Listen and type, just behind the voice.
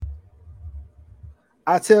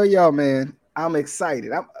I tell y'all, man, I'm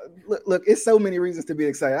excited. Look, it's so many reasons to be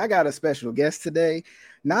excited. I got a special guest today.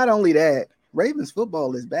 Not only that, Ravens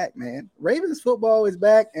football is back, man. Ravens football is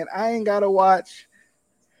back, and I ain't gotta watch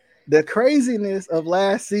the craziness of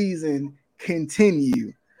last season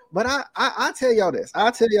continue. But I tell y'all this. I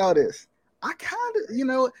tell y'all this. I kind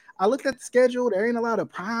of, I looked at the schedule. There ain't a lot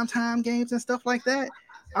of prime time games and stuff like that.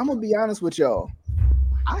 I'm gonna be honest with y'all.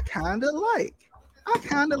 I kind of like. I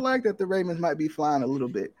kind of like that the Ravens might be flying a little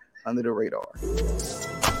bit under the radar.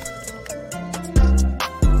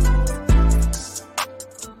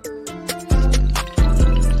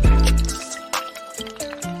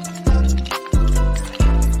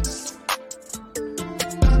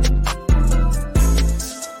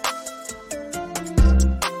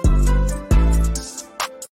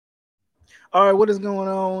 All right, what is going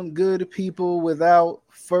on, good people? Without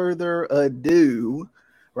further ado,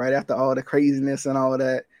 right after all the craziness and all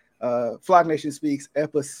that, Flock Nation Speaks,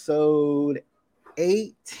 episode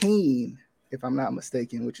 18, if I'm not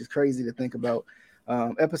mistaken, which is crazy to think about.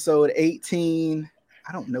 Episode 18.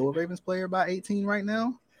 I don't know a Ravens player by 18 right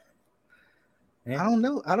now. Yeah. I don't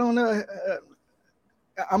know.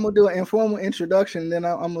 I'm gonna do an informal introduction, then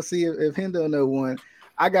I'm gonna see if Hendo know one.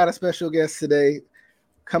 I got a special guest today,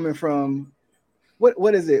 coming from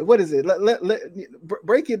what is it? What is it? Let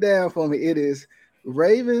break it down for me. It is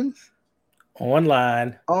Ravens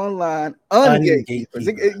online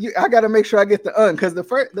ungatekeepers. I got to make sure I get the because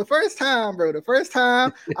the first time, bro,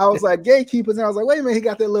 I was like gatekeepers, and I was like, wait a minute, he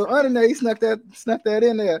got that little in there. He snuck that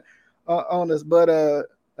in there on us. But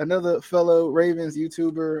another fellow Ravens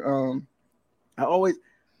YouTuber. I always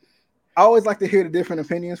like to hear the different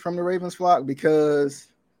opinions from the Ravens flock,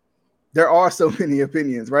 because there are so many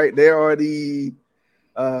opinions, right? There are the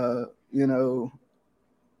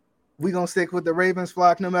we gonna stick with the Ravens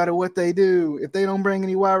flock no matter what they do. If they don't bring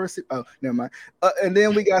any wide receiver, oh, never mind. And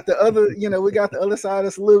then we got the other, we got the other side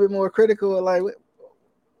that's a little bit more critical. Like,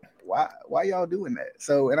 why y'all doing that?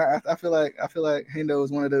 So, and I feel like Hendo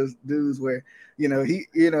is one of those dudes where he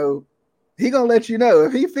gonna let you know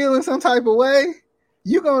if he feeling some type of way.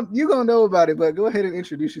 You gonna know about it. But go ahead and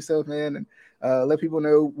introduce yourself, man, and let people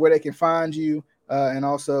know where they can find you, and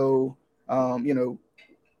also,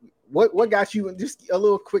 what got you, just a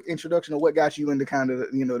little quick introduction of what got you into kind of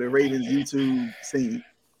the Ravens YouTube scene.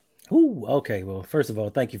 Ooh, okay. Well, first of all,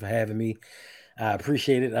 thank you for having me. I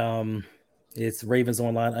appreciate it. It's Ravens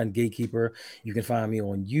Online Ungatekeeper. You can find me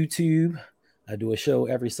on YouTube. I do a show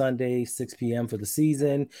every Sunday, 6 p.m. for the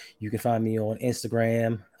season. You can find me on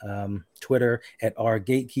Instagram, Twitter at our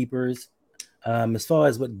gatekeepers. As far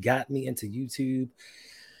as what got me into YouTube,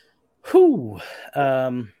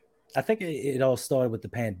 I think it all started with the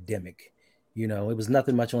pandemic. It was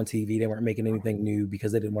nothing much on TV. They weren't making anything new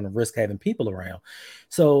because they didn't want to risk having people around.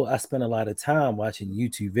 So I spent a lot of time watching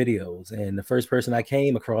YouTube videos. And the first person I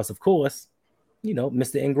came across, of course,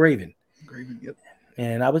 Mr. Engraven. Yep.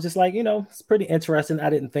 And I was just like, it's pretty interesting. I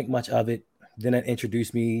didn't think much of it. Then it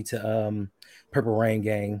introduced me to Purple Rain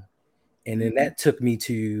Gang. And then that took me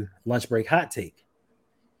to Lunch Break Hot Take.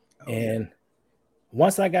 And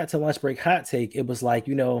once I got to Lunch Break Hot Take, it was like,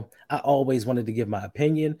 I always wanted to give my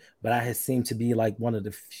opinion, but I had seemed to be like one of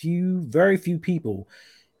the very few people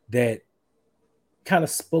that kind of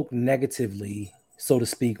spoke negatively, so to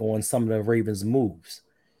speak, on some of the Ravens moves.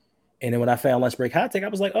 And then when I found Lunch Break Hot Take, I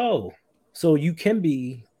was like, oh, so you can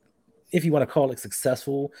be, if you want to call it,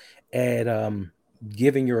 successful at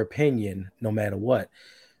giving your opinion no matter what.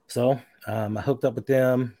 So I hooked up with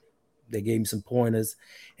them. They gave me some pointers,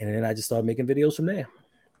 and then I just started making videos from there.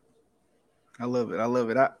 I love it.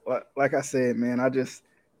 Like I said, man, I just,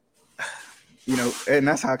 and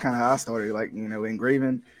that's how I started. Like,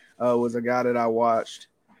 Engraven was a guy that I watched.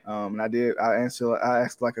 And I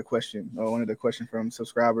asked like a question, or one of the questions from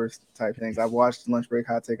subscribers type things. I've watched Lunch Break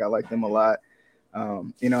Hot Take. I like them a lot.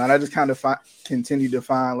 And I just kind of continued to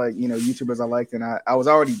find like, YouTubers I liked. And I was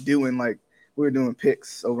already doing like, we were doing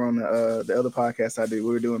picks over on the other podcast I do.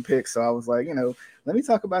 We were doing picks. So I was like, let me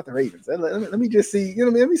talk about the Ravens. Let me just see,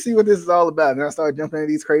 let me see what this is all about. And I started jumping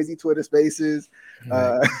into these crazy Twitter spaces.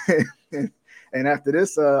 Right. And after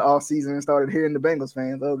this off season, I started hearing the Bengals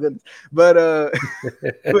fans. Oh goodness. But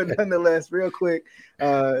nonetheless, real quick,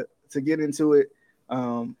 to get into it,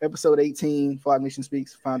 episode 18, Flock Nation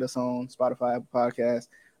Speaks. Find us on Spotify, Apple Podcast,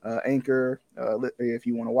 Anchor. If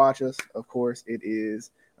you want to watch us, of course, it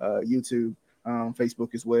is YouTube,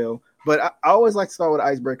 Facebook as well. But I always like to start with an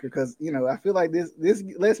icebreaker because, I feel like this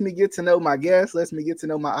lets me get to know my guests, lets me get to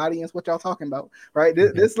know my audience, what y'all talking about, right?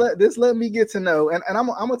 This let me get to know, and I'm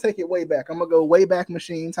gonna take it way back. I'm gonna go way back,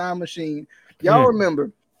 time machine. Y'all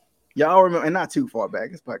remember Y'all remember, and not too far back,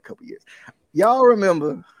 it's about a couple years. Y'all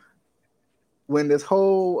remember when this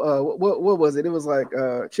whole what was it? It was like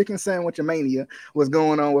chicken sandwich mania was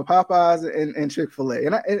going on with Popeyes and Chick-fil-A.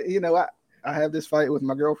 And I have this fight with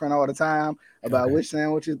my girlfriend all the time about Okay. which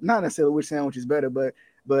sandwiches, not necessarily which sandwich is better, but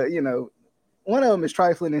one of them is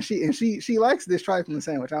trifling, and she likes this trifling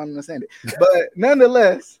sandwich. I don't understand it, but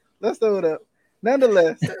nonetheless, let's throw it up.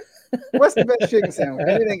 Nonetheless, what's the best chicken sandwich?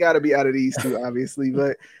 And it ain't got to be out of these two, obviously,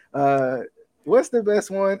 but uh, what's the best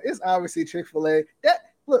one? It's obviously Chick-fil-A. That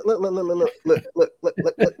look. That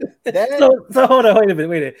So hold on, wait a minute,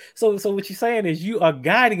 wait a minute. So what you're saying is you are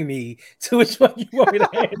guiding me to which one you want me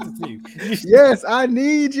to answer to. yes, I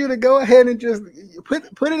need you to go ahead and just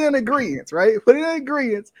put it in agreement, right? Put it in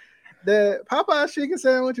agreement that Popeye's chicken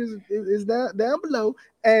sandwich is down below,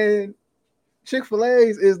 and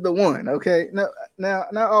Chick-fil-A's is the one. Okay. Now,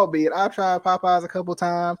 albeit I've tried Popeyes a couple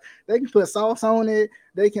times. They can put sauce on it.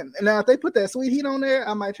 They can now if they put that sweet heat on there,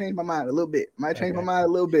 I might change my mind a little bit. Might change my Okay. mind a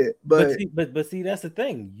little bit. But But see, that's the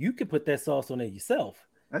thing. You could put that sauce on it yourself.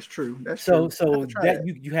 that's true. That's So true. I have to so try that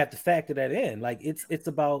that. you have to factor that in. Like it's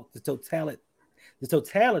about the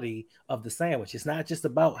totality of the sandwich. It's not just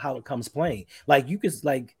about how it comes plain. Like you could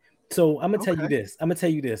like so I'm gonna tell you Okay. this. I'm gonna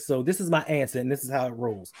tell you this. So this is my answer, and this is how it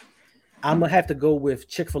rolls. I'm gonna have to go with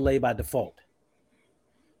Chick-fil-A by default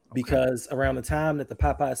Okay. because around the time that the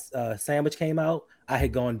Popeyes sandwich came out, I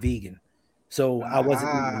had gone vegan, so I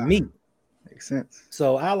wasn't eating Ah, meat. makes sense.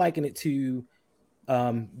 So I liken it to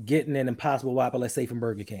getting an Impossible Whopper, let's say from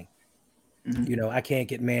Burger King. Mm-hmm. I can't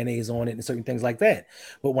get mayonnaise on it and certain things like that.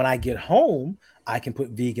 But when I get home, I can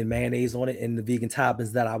put vegan mayonnaise on it and the vegan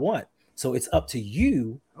toppings that I want. So it's up to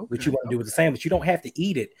you what you Okay. want to do with the sandwich. You don't have to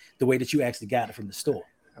eat it the way that you actually got it from the store.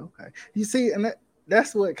 Okay. You see, and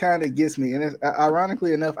that's what kind of gets me. And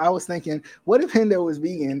ironically enough, I was thinking, what if Hendo was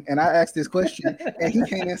vegan? And I asked this question, and he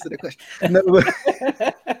can't answer the question. No, but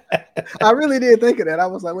I really did think of that. I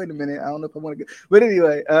was like, wait a minute, I don't know if I want to go. But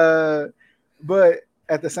anyway, but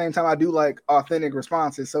at the same time, I do like authentic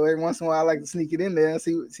responses. So every once in a while, I like to sneak it in there and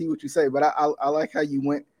see what you say. But I like how you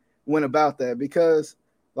went about that because,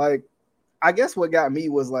 like, I guess what got me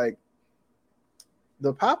was like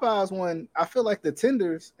the Popeyes one. I feel like the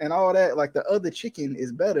tenders and all that, like the other chicken,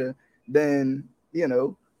 is better than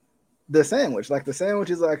the sandwich. Like the sandwich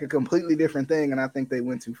is like a completely different thing, and I think they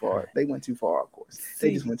went too far. They went too far, of course.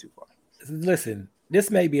 They just See, went too far. listen, this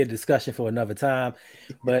may be a discussion for another time,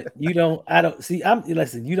 but I don't see,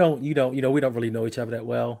 listen, we don't really know each other that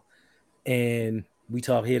well. And we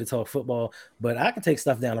talk here to talk football, but I can take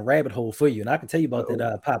stuff down a rabbit hole for you. And I can tell you Uh about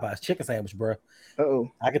that oh. Popeyes chicken sandwich, bro. Uh oh.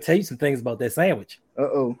 I can tell you some things about that sandwich. Uh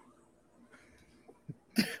oh.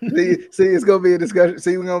 See, it's gonna be a discussion.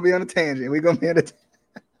 See, we're gonna be on a tangent. We're gonna be on a.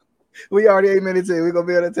 We already 8 minutes in. We're gonna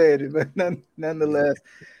be on a tangent, but nonetheless,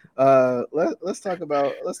 let's talk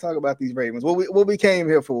about these Ravens. What we came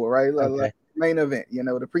here for, right? Like Okay. main event,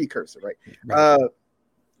 the precursor, right? Right.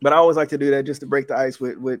 But I always like to do that just to break the ice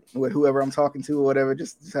with whoever I'm talking to or whatever.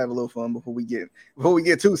 Just have a little fun before we get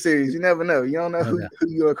too serious. You never know. You don't know No who, doubt. who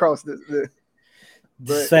you're across the This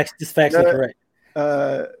is but facts, this factually no, correct.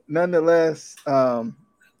 nonetheless, the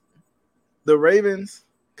Ravens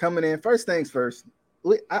coming in. First things first,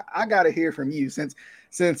 I gotta hear from you since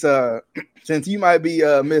since you might be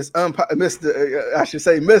Mr. I should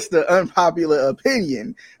say Mr. Unpopular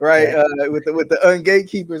Opinion, right? Facts, With the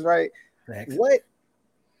ungatekeepers, right? facts.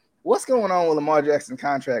 What's going on with Lamar Jackson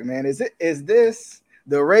contract, man? Is this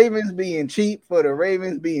the Ravens being cheap for the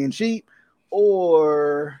Ravens being cheap,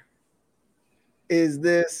 or is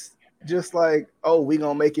this just like, oh, we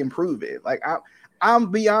gonna make him prove it? Like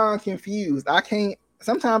I'm beyond confused.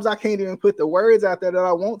 Sometimes I can't even put the words out there that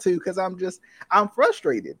I want to because I'm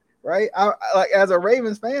frustrated, right? Like as a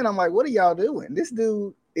Ravens fan, I'm like, what are y'all doing? This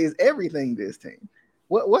dude is everything to this team.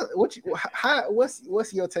 What's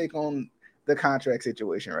your take on the contract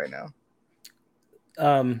situation right now?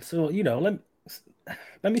 So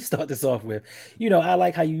let me start this off with, I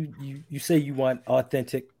like how you say you want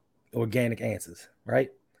authentic, organic answers, right?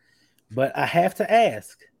 But I have to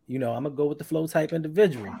ask, I'm gonna go with the flow type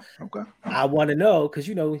individual. Okay. I want to know because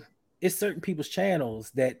it's certain people's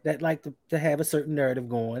channels that like to have a certain narrative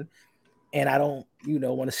going, and I don't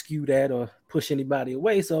want to skew that or push anybody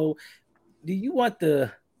away. So, do you want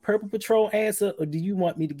the Purple Patrol answer, or do you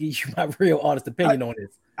want me to give you my real honest I, opinion on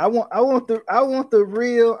this? I want the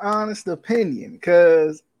real honest opinion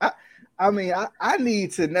because I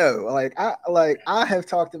need to know. I have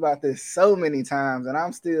talked about this so many times and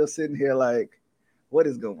I'm still sitting here like, what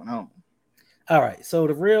is going on? All right. So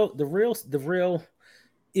the real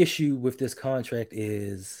issue with this contract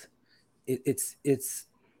is it's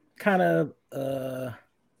kind of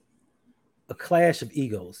a clash of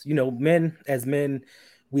egos. You know, men as men,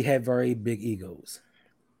 we have very big egos.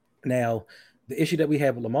 Now, the issue that we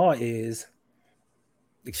have with Lamar is,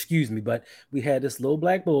 excuse me, but we had this little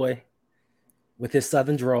black boy with his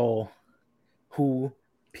southern drawl who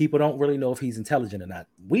people don't really know if he's intelligent or not.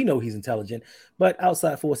 We know he's intelligent, but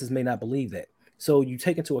outside forces may not believe that. So you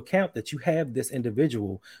take into account that you have this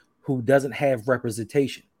individual who doesn't have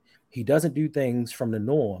representation. He doesn't do things from the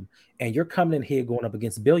norm, and you're coming in here going up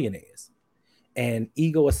against billionaires. And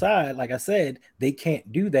ego aside, like I said, they can't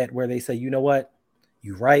do that where they say, you know what,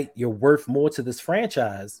 you're right, you're worth more to this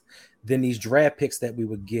franchise than these draft picks that we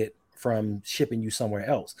would get from shipping you somewhere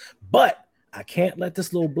else. But I can't let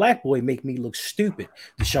this little black boy make me look stupid.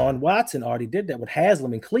 Deshaun Watson already did that with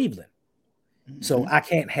Haslam in Cleveland. So I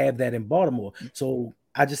can't have that in Baltimore. So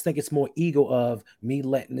I just think it's more ego of me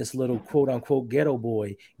letting this little quote unquote ghetto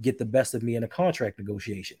boy get the best of me in a contract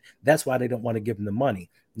negotiation. That's why they don't want to give him the money.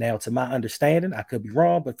 Now, to my understanding, I could be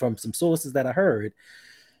wrong, but from some sources that I heard,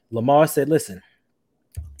 Lamar said, listen,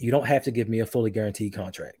 you don't have to give me a fully guaranteed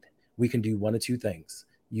contract. We can do one of two things.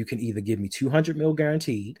 You can either give me 200 mil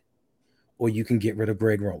guaranteed, or you can get rid of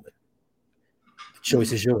Greg Roman. The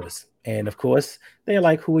choice is yours. And of course, they're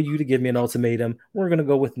like, who are you to give me an ultimatum? We're going to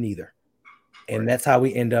go with neither. And that's how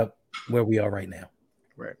we end up where we are right now.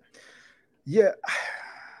 Right. Yeah.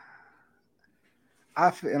 I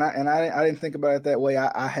didn't think about it that way.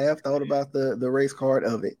 I have thought about the race card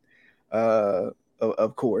of it,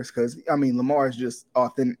 of course, because I mean Lamar is just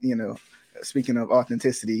authentic. You know, speaking of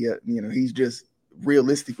authenticity, you know, he's just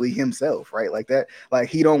realistically himself, right? Like that. Like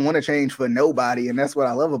he don't want to change for nobody, and that's what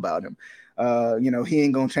I love about him. You know, he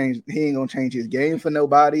ain't gonna change. He ain't gonna change his game for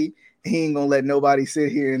nobody. He ain't gonna let nobody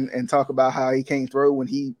sit here and talk about how he can't throw when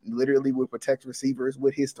he literally would protect receivers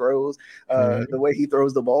with his throws. The way he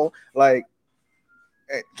throws the ball, like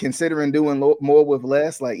considering doing more with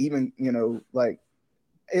less, like even, you know, like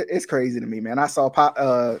it's crazy to me, man. I saw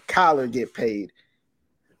Kyler get paid.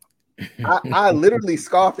 I literally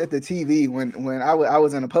scoffed at the TV when I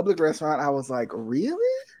was in a public restaurant. I was like,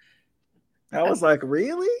 really? I was like,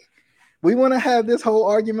 really? We want to have this whole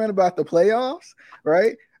argument about the playoffs,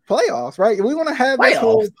 right? Playoffs, right? We want to have this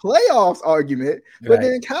whole playoffs argument, but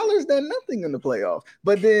then Kyler's done nothing in the playoffs.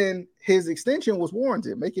 But then his extension was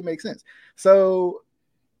warranted. Make it make sense. So,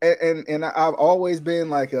 and I've always been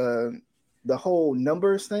like the whole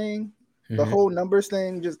numbers thing. The whole numbers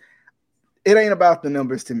thing, just it ain't about the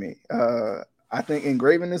numbers to me. I think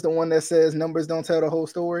Engraven is the one that says numbers don't tell the whole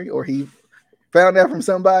story, or he found that from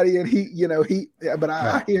somebody, and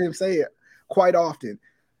I hear him say it quite often.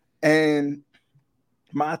 And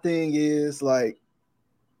my thing is like,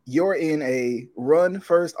 you're in a run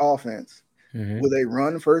first offense with a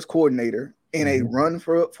run first coordinator in a run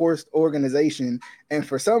first organization, and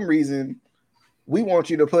for some reason, we want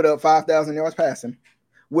you to put up 5,000 yards passing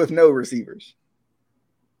with no receivers.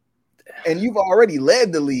 And you've already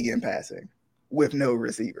led the league in passing with no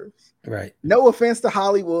receivers. Right. No offense to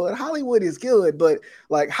Hollywood. Hollywood is good, but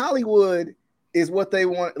like Hollywood is what they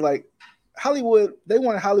want. Like Hollywood, they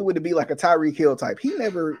wanted Hollywood to be like a Tyreek Hill type. He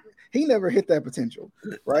never hit that potential,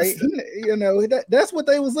 right? That's what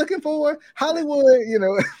they was looking for. Hollywood, you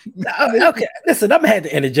know. Okay, listen, I'm gonna have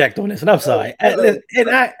to interject on this, and I'm sorry. And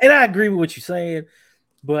I agree with what you're saying,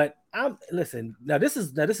 but listen. Now this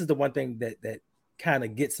is the one thing that kind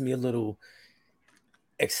of gets me a little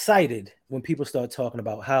excited when people start talking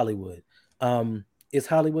about Hollywood. Is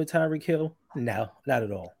Hollywood Tyreek Hill? No, not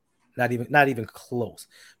at all. Not even close.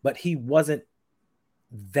 But he wasn't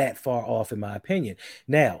that far off, in my opinion.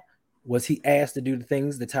 Now, was he asked to do the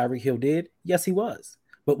things that Tyreek Hill did? Yes, he was.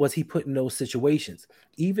 But was he put in those situations?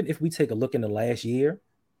 Even if we take a look in the last year,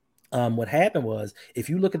 what happened was, if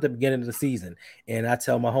you look at the beginning of the season, and I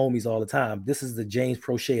tell my homies all the time, this is the James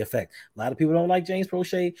Prochet effect. A lot of people don't like James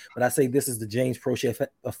Prochet, but I say this is the James Prochet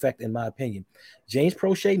effect, in my opinion. James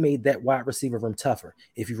Prochet made that wide receiver room tougher.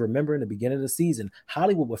 If you remember in the beginning of the season,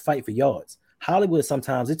 Hollywood would fight for yards. Hollywood,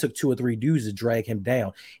 sometimes it took 2 or 3 dudes to drag him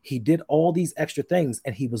down. He did all these extra things,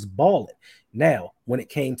 and he was balling. Now, when it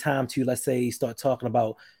came time to, let's say, start talking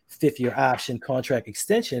about 5th-year option contract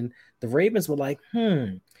extension, the Ravens were like,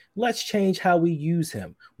 let's change how we use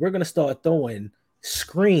him. We're going to start throwing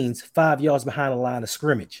screens 5 yards behind the line of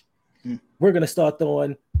scrimmage. We're going to start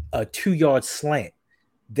throwing a 2-yard slant.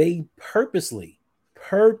 They purposely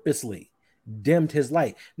dimmed his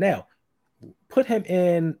light. Now, put him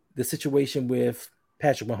in the situation with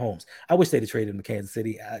Patrick Mahomes. I wish they'd have traded him to Kansas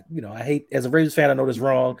City. I hate, as a Ravens fan, I know this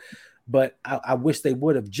wrong, but I wish they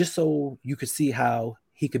would have, just so you could see how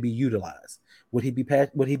he could be utilized. Would he be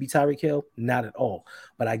Tyreek Hill? Not at all.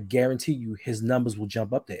 But I guarantee you his numbers will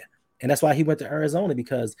jump up there. And that's why he went to Arizona,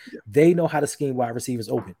 because Yeah. they know how to scheme wide receivers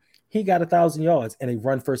open. He got 1,000 yards in a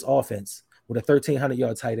run first offense with a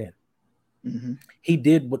 1,300-yard tight end. Mm-hmm. He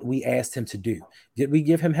did what we asked him to do. Did we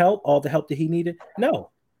give him help? All the help that he needed? No.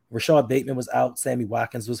 Rashad Bateman was out. Sammy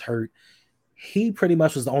Watkins was hurt. He pretty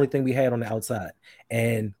much was the only thing we had on the outside.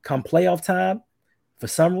 And come playoff time, for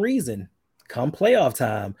some reason,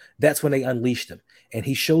 that's when they unleashed him, and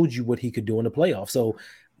he showed you what he could do in the playoffs. So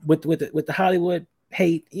with the Hollywood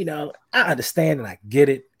hate, I understand and I get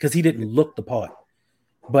it, because he didn't look the part.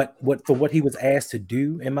 But what he was asked to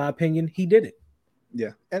do, in my opinion, he did it.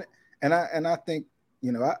 Yeah, and I think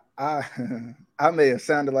I I may have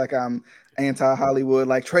sounded like I'm anti Hollywood,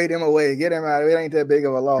 like trade him away, get him out. It ain't that big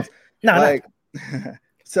of a loss. No, no. Like,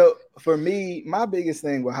 so for me, my biggest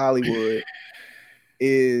thing with Hollywood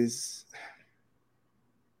is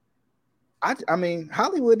I mean,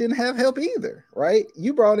 Hollywood didn't have help either, right?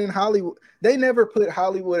 You brought in Hollywood. They never put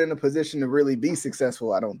Hollywood in a position to really be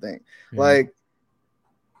successful, I don't think. Like,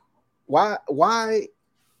 why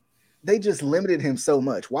they just limited him so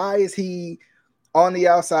much? Why is he on the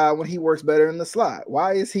outside when he works better in the slot?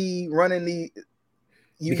 Why is he running you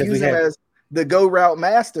Because use him as the go route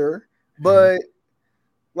master, but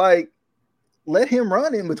like let him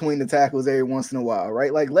run in between the tackles every once in a while,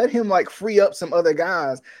 right? Like let him like free up some other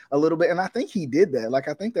guys a little bit. And I think he did that. Like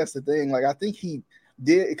I think that's the thing. Like I think he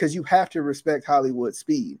did, because you have to respect Hollywood's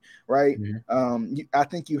speed, right? I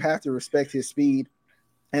think you have to respect his speed.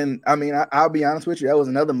 And I mean, I'll be honest with you, that was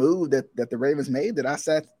another move that the Ravens made that I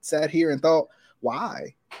sat here and thought,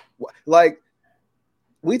 why? Like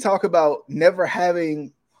we talk about never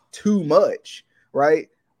having too much, right?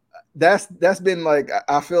 That's been like,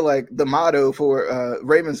 I feel like the motto for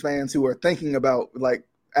Ravens fans who are thinking about like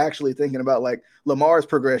actually thinking about like Lamar's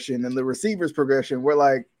progression and the receivers progression. We're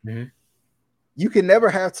like, you can never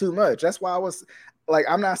have too much. That's why I was like,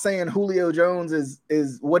 I'm not saying Julio Jones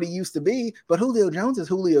is what he used to be, but Julio Jones is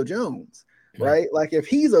Julio Jones, right? Like if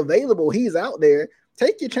he's available, he's out there,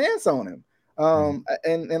 take your chance on him.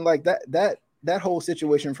 And like that whole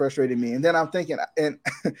situation frustrated me. And then I'm thinking, and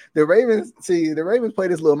the Ravens play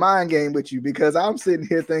this little mind game with you, because I'm sitting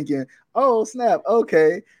here thinking, oh snap,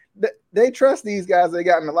 okay, they trust these guys they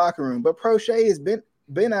got in the locker room, but Prochet has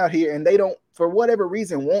been out here and they don't, for whatever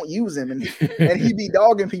reason, won't use him, and he be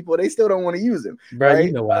dogging people. They still don't want to use him, bro. right?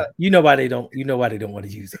 You know why? You know why they don't. You know why they don't want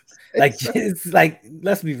to use him. Like it's like,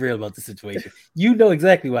 let's be real about the situation. You know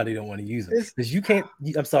exactly why they don't want to use him, because you can't.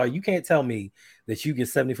 I'm sorry, you can't tell me that you get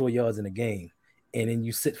 74 yards in a game and then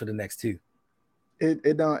you sit for the next two.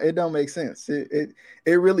 It don't make sense. It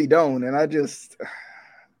really don't. And I just.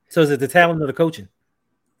 So is it the talent or the coaching?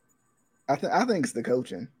 I think it's the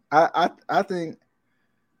coaching. I think.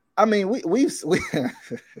 I mean, we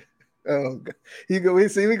oh God. We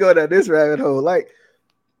go down this rabbit hole. Like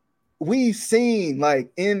we've seen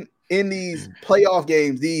like in these playoff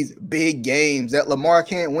games, these big games that Lamar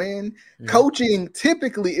can't win, coaching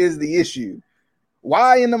typically is the issue.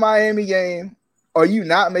 Why in the Miami game are you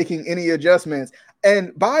not making any adjustments?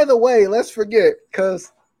 And by the way, let's forget,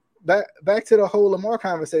 because back to the whole Lamar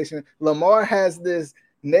conversation, Lamar has this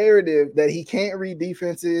narrative that he can't read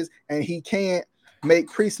defenses and he can't make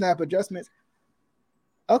pre-snap adjustments.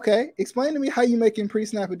 Okay, explain to me how you making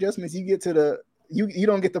pre-snap adjustments. You get to the you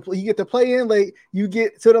don't get the you get the play in late. You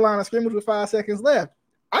get to the line of scrimmage with 5 seconds left.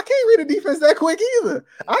 I can't read a defense that quick either.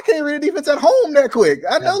 I can't read a defense at home that quick.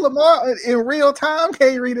 I know Lamar in real time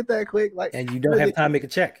can't read it that quick. Like, and you don't have time to make a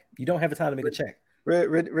check. You don't have time to make a check.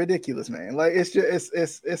 Ridiculous, man. Like it's just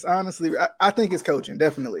it's honestly, I think it's coaching,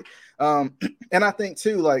 definitely. And I think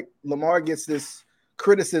too, like Lamar gets this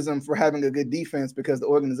criticism for having a good defense because the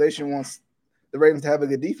organization wants the Ravens to have a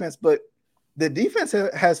good defense, but the defense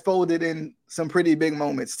has folded in some pretty big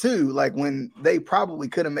moments too, like when they probably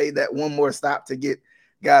could have made that one more stop to get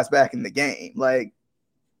guys back in the game. Like,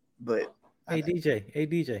 but hey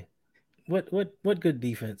DJ, what good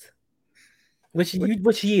defense? Which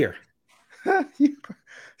year?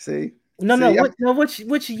 See,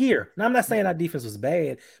 which year? Now I'm not saying our defense was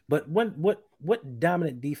bad, but what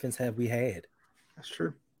dominant defense have we had? That's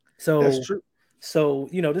true. So that's true. So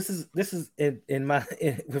this is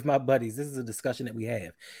with my buddies. This is a discussion that we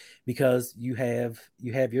have, because you have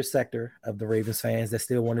your sector of the Ravens fans that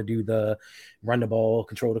still want to do the run the ball,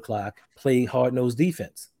 control the clock, play hard-nosed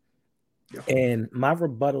defense. Yep. And my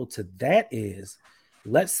rebuttal to that is,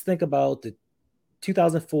 let's think about the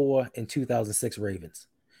 2004 and 2006 Ravens.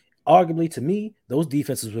 Arguably, to me, those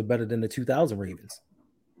defenses were better than the 2000 Ravens.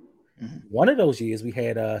 One of those years, we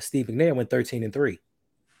had Steve McNair went 13-3,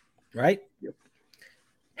 right? Yep.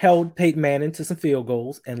 Held Peyton Manning to some field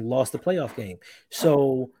goals and lost the playoff game.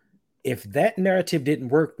 So If that narrative didn't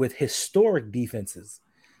work with historic defenses,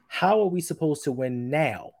 how are we supposed to win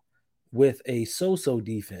now with a so-so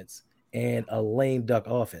defense and a lame duck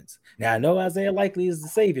offense? Now I know Isaiah Likely is the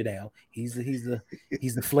savior now. He's the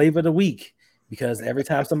flavor of the week because every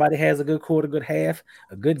time somebody has a good quarter, good half,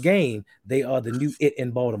 a good game, they are the new it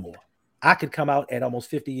in Baltimore. I could come out at almost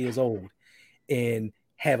 50 years old and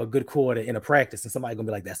have a good quarter in a practice, and somebody gonna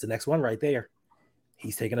be like, "That's the next one right there.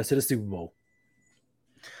 He's taking us to the Super Bowl."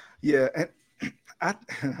 Yeah, and I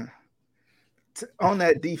on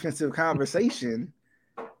that defensive conversation,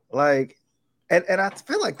 like, and I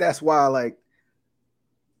feel like that's why, like,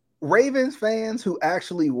 Ravens fans who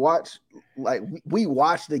actually watch, like, we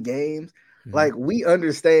watch the games, Mm-hmm. like, we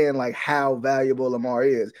understand like how valuable Lamar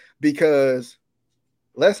is, because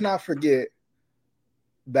let's not forget,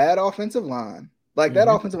 bad offensive line. Like, that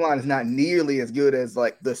Mm-hmm. offensive line is not nearly as good as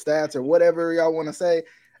like the stats or whatever y'all want to say.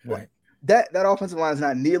 Right. That offensive line is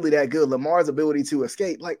not nearly that good. Lamar's ability to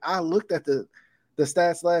escape. Like, I looked at the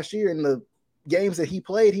stats last year in the games that he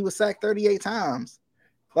played, he was sacked 38 times.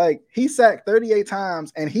 Like, he sacked 38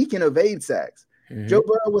 times and he can evade sacks. Joe Mm-hmm.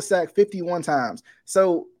 Burrow was sacked 51 times.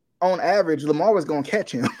 So on average, Lamar was going to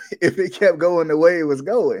catch him if it kept going the way it was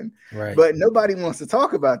going. Right. But nobody wants to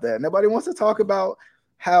talk about that. Nobody wants to talk about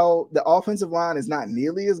how the offensive line is not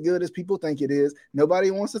nearly as good as people think it is.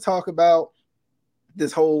 Nobody wants to talk about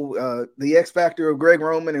this whole the X factor of Greg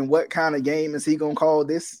Roman and what kind of game is he going to call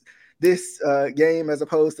this game, as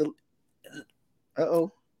opposed to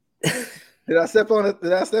uh-oh. Did I step on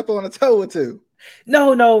a toe or two?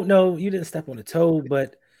 No, no, no, you didn't step on a toe,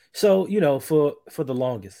 but so for the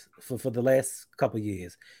longest, for the last couple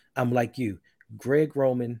years, I'm like you, Greg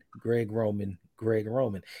Roman, Greg Roman, Greg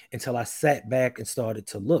Roman, until I sat back and started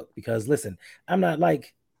to look. Because listen, I'm not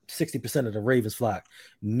like 60% of the Ravens flock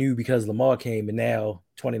knew because Lamar came and now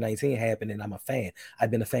 2019 happened and I'm a fan.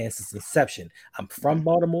 I've been a fan since inception. I'm from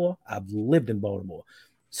Baltimore. I've lived in Baltimore.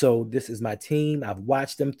 So this is my team. I've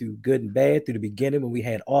watched them through good and bad, through the beginning when we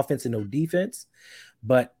had offense and no defense.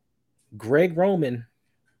 But Greg Roman,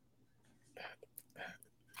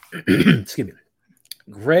 excuse me,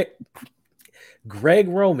 Greg Greg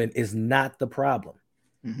Roman is not the problem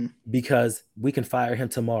Mm-hmm. because we can fire him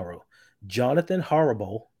tomorrow. Jonathan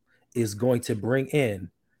Horrible is going to bring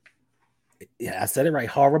in, yeah, I said it right,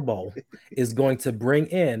 Horrible is going to bring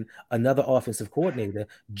in another offensive coordinator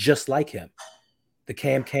just like him. The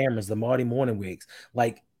Cam Camerons, the Marty Morningwigs,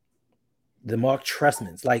 like the Mark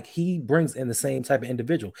Trestmans, like he brings in the same type of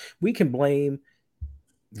individual. We can blame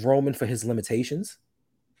Roman for his limitations,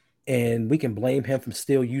 and we can blame him for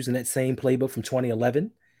still using that same playbook from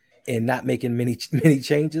 2011 and not making many many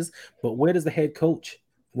changes. But where does the head coach?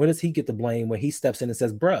 Where does he get the blame when he steps in and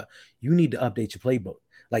says, "Bruh, you need to update your playbook"?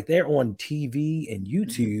 Like they're on TV and Mm-hmm.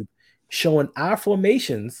 YouTube showing our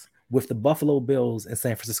formations with the Buffalo Bills and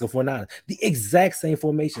San Francisco 49ers, the exact same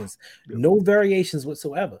formations, Yep. no variations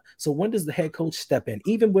whatsoever. So when does the head coach step in?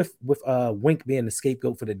 Even with Wink being the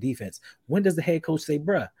scapegoat for the defense, when does the head coach say,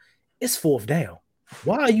 "Bruh, it's fourth down.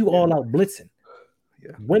 Why are you Yeah. all out blitzing"?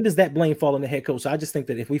 Yeah. When does that blame fall on the head coach? So I just think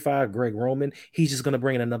that if we fire Greg Roman, he's just going to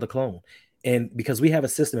bring in another clone. And because we have a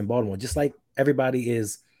system in Baltimore, just like everybody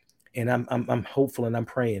is, and I'm hopeful and I'm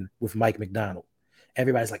praying with Mike McDonald.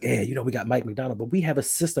 Everybody's like, "Yeah, we got Mike McDonald," but we have a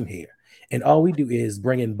system here, and all we do is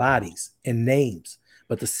bring in bodies and names,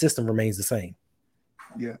 but the system remains the same.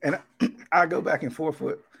 Yeah. And I go back and forth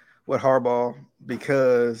with Harbaugh,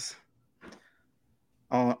 because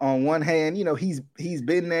on one hand, he's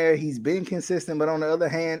been there, he's been consistent, but on the other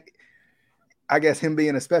hand, I guess him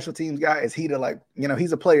being a special teams guy, is he to, like,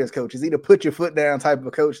 he's a player's coach. Is he to put your foot down type of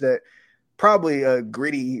a coach that probably a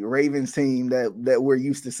gritty Ravens team that we're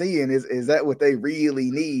used to seeing, is that what they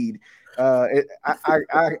really need?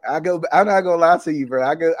 I go. I'm not gonna lie to you, bro.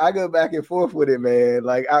 I go back and forth with it, man.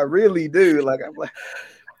 Like, I really do. Like, I'm like,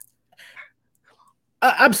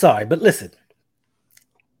 I'm sorry, but listen,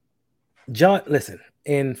 John, listen,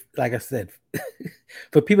 and like I said,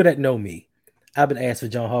 for people that know me, I've been asked for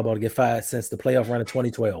John Harbaugh to get fired since the playoff run in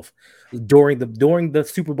 2012. During the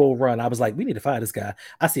Super Bowl run, I was like, we need to fire this guy.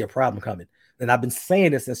 I see a problem coming, and I've been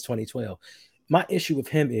saying this since 2012. My issue with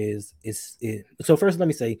him is so first let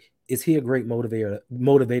me say, is he a great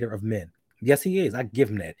motivator of men? Yes, he is. I give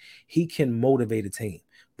him that. He can motivate a team,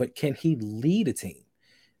 but can he lead a team?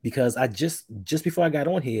 Because just before I got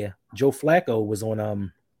on here, Joe Flacco was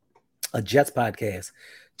on a Jets podcast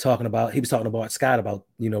he was talking about Scott about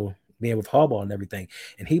being with Harbaugh and everything,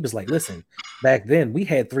 and he was like, "Listen, back then we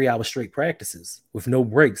had 3 hour straight practices with no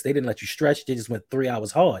breaks. They didn't let you stretch. They just went 3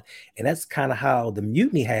 hours hard, and that's kind of how the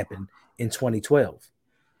mutiny happened in 2012.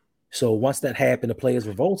 So once that happened, the players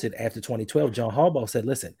revolted after 2012. John Harbaugh said,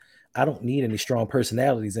 "Listen, I don't need any strong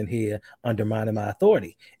personalities in here undermining my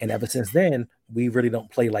authority. And ever since then, we really don't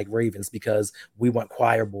play like Ravens because we want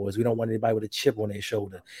choir boys. We don't want anybody with a chip on their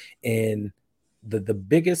shoulder. And the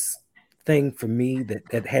biggest thing for me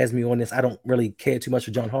that has me on this, I don't really care too much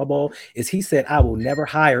for John Harbaugh, is he said, I will never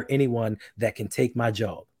hire anyone that can take my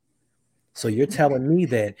job. So you're telling me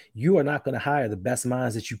that you are not going to hire the best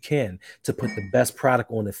minds that you can to put the best product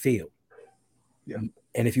on the field. Yeah.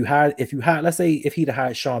 And if you hire, let's say if he'd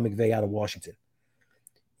hired Sean McVay out of Washington,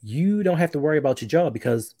 you don't have to worry about your job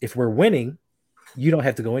because if we're winning, you don't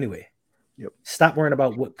have to go anywhere. Yep. Stop worrying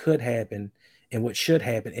about what could happen and what should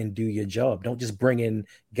happen and do your job. Don't just bring in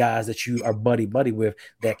guys that you are buddy with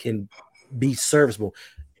that can be serviceable.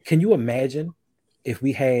 Can you imagine if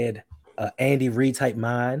we had Andy Reid type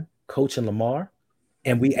mind coaching Lamar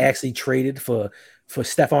and we actually traded for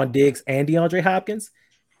Stephon Diggs and DeAndre Hopkins?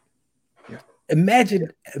 Yeah.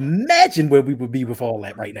 Imagine where we would be with all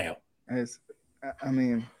that right now. I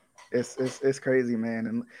mean, it's crazy, man.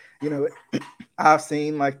 And you know, I've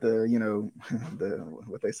seen like the the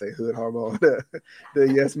what they say hood Harbaugh,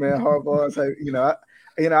 the yes man Harbaugh. So,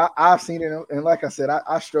 I've seen it, and like I said,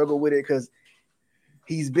 I struggle with it because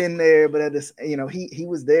he's been there, but at this, he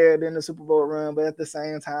was there during the Super Bowl run, but at the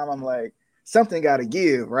same time, I'm like, something got to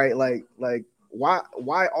give, right? Like why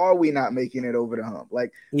are we not making it over the hump?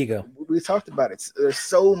 Like ego. We talked about it. There's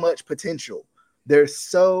so much potential. There's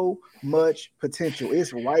so much potential.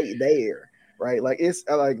 It's right there, right? Like it's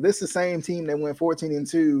like this is the same team that went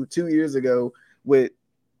 14-2 2 years ago with.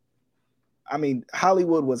 I mean,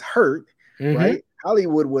 Hollywood was hurt, right?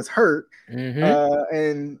 Hollywood was hurt,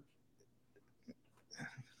 and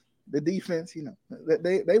the defense,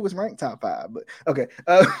 they was ranked top 5, but okay,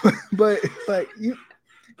 but like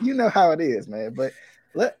you know how it is, man. But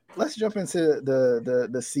let's jump into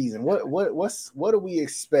the season. What do we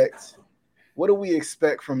expect? What do we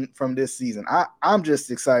expect from this season? I'm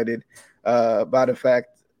just excited by the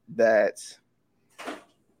fact that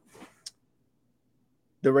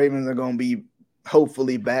the Ravens are going to be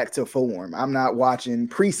hopefully back to form. I'm not watching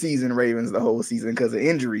preseason Ravens the whole season because of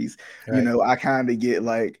injuries. Right. I kind of get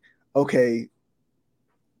like, okay,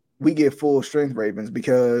 we get full strength Ravens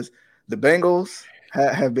because the Bengals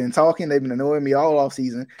have been talking. They've been annoying me all off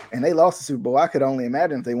season, and they lost the Super Bowl. I could only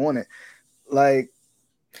imagine if they won it. Like,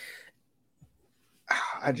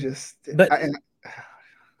 all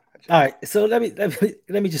right. So let me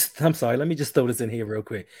just. I'm sorry. Let me just throw this in here real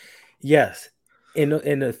quick. Yes, in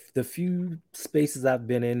the few spaces I've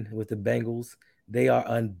been in with the Bengals, they are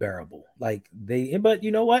unbearable. But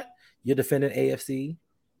you know what? You're defending AFC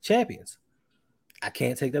champions. I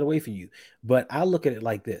can't take that away from you. But I look at it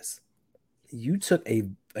like this: you took a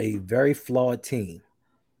very flawed team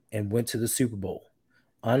and went to the Super Bowl.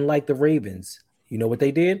 Unlike the Ravens, you know what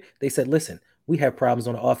they did? They said, listen, we have problems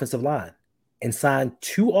on the offensive line, and signed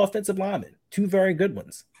 2 offensive linemen, 2 very good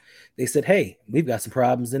ones. They said, hey, we've got some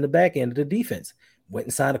problems in the back end of the defense. Went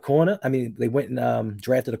and signed a corner. I mean, they went and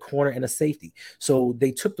drafted a corner and a safety. So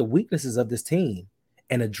they took the weaknesses of this team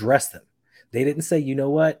and addressed them. They didn't say, you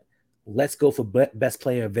know what? Let's go for best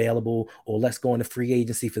player available, or let's go into free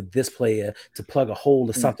agency for this player to plug a hole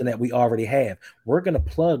to something that we already have. We're going to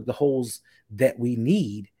plug the holes that we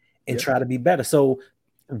need and try to be better. So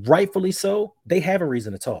rightfully so, they have a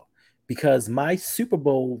reason to talk because my Super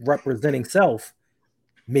Bowl representing self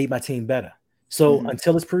made my team better. So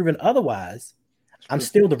until it's proven otherwise, I'm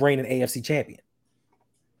still the reigning AFC champion.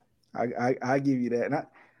 I give you that. And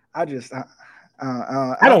I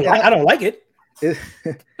don't like it. It's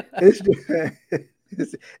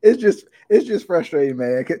just frustrating,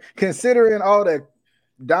 man. Considering all the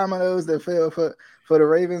dominoes that fell for the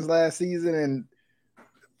Ravens last season, and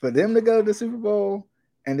for them to go to the Super Bowl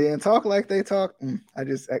and then talk like they talk,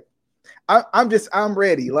 I'm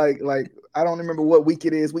ready. Like I don't remember what week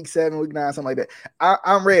it is, week 7, week 9, something like that.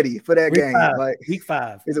 I'm ready for that week game. 5. Like week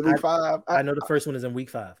 5. Is it week 5? I know the first one is in week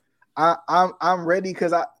 5. I'm ready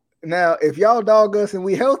because now if y'all dog us and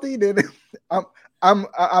we healthy, then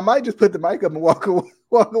I might just put the mic up and walk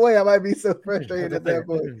away. I might be so frustrated at that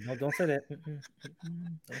point. Don't say that.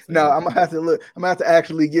 No, I'm gonna have to look. I'm gonna have to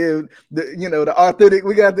actually give the authentic.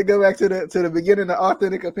 We got to go back to the beginning, the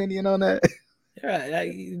authentic opinion on that. Yeah,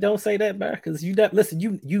 don't say that, man, because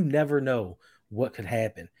you never know what could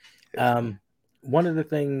happen. One of the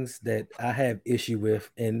things that I have issue with,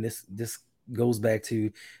 and this goes back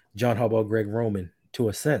to John Harbaugh, Greg Roman, to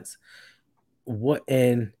a sense.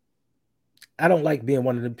 And I don't like being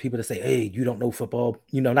one of the people that say, hey, you don't know football,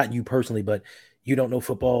 not you personally, but you don't know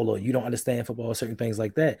football or you don't understand football, certain things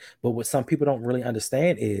like that. But what some people don't really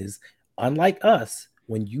understand is, unlike us,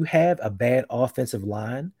 when you have a bad offensive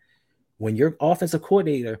line, when your offensive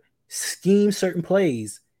coordinator scheme certain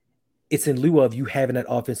plays, it's in lieu of you having that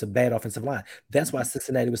bad offensive line. That's why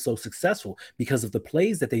Cincinnati was so successful, because of the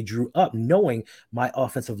plays that they drew up, knowing my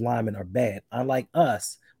offensive linemen are bad. Unlike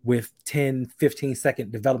us with 10,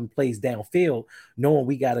 15-second development plays downfield, knowing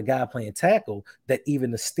we got a guy playing tackle that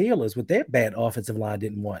even the Steelers with their bad offensive line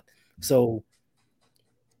didn't want. So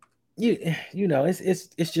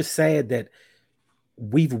it's just sad that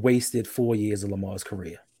we've wasted 4 years of Lamar's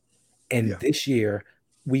career. And Yeah. this year,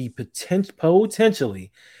 we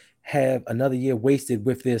potentially have another year wasted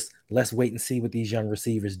with this. Let's wait and see what these young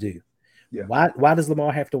receivers do. Yeah. Why does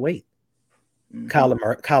Lamar have to wait?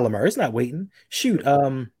 Kyler Murray's not waiting. Shoot,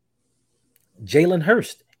 Jalen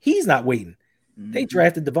Hurst, he's not waiting. They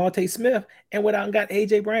drafted Devontae Smith and went out and got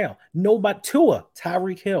AJ Brown. Nobody, Tua,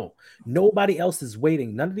 Tyreek Hill. Nobody else is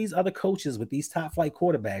waiting. None of these other coaches with these top flight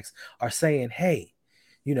quarterbacks are saying, hey,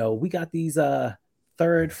 we got these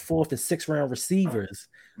third, fourth, and sixth round receivers.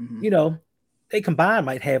 They combined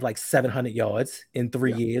might have like 700 yards in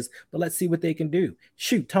 3 years, but let's see what they can do.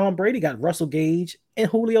 Shoot, Tom Brady got Russell Gage and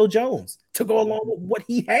Julio Jones to go along with what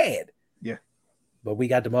he had. Yeah. But we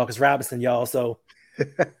got Demarcus Robinson, y'all. So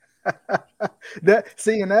that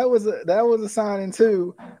was a signing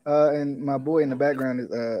too. And my boy in the background is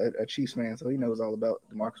a Chiefs fan, so he knows all about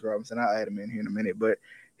Demarcus Robinson. I'll add him in here in a minute, but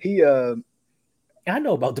he I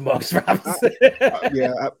know about Demarcus Robinson.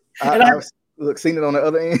 I've seen it on the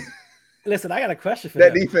other end. Listen, I got a question for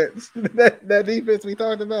that him. defense. That defense we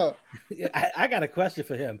talked about. I got a question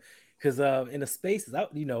for him, because in the spaces, I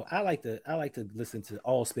like to listen to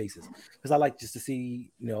all spaces, because I like just to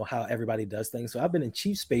see how everybody does things. So I've been in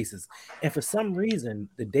Chief spaces, and for some reason,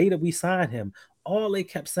 the day that we signed him, all they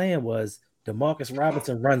kept saying was Demarcus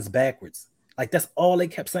Robinson runs backwards. Like, that's all they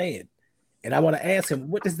kept saying, and I want to ask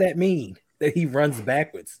him, what does that mean that he runs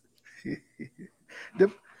backwards?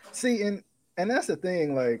 See, and that's the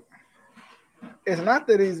thing, like. It's not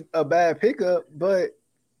that he's a bad pickup, but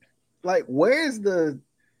like, where's the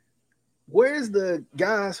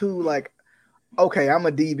guys who like, okay, I'm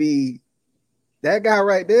a DB, that guy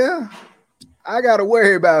right there, I gotta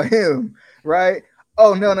worry about him, right?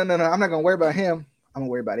 Oh no, I'm not gonna worry about him. I'm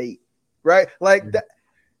gonna worry about 8, right? Like that.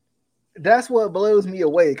 That's what blows me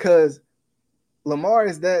away, because Lamar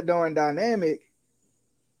is that darn dynamic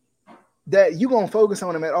that you're gonna focus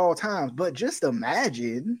on him at all times. But just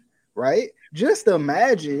imagine. Right? Just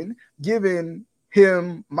imagine giving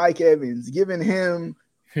him Mike Evans, giving him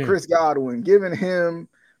Chris Godwin, giving him,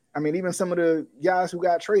 even some of the guys who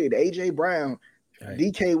got traded, AJ Brown, right.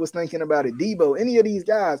 DK was thinking about it, Debo, any of these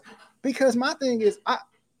guys. Because my thing is,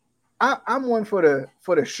 I'm one for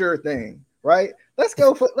the sure thing, right? Let's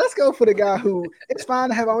go for the guy who, it's fine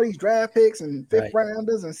to have all these draft picks and fifth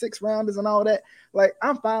rounders and sixth rounders and all that. Like,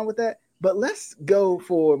 I'm fine with that, but let's go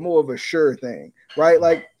for more of a sure thing, right?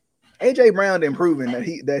 Like, AJ Brown didn't proven that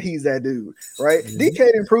he's that dude, right? DK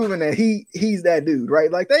didn't proven that he's that dude, right?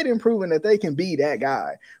 Like, they didn't proven that they can be that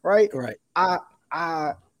guy, right? Right.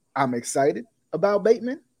 I'm excited about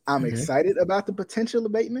Bateman. I'm excited about the potential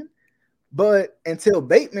of Bateman, but until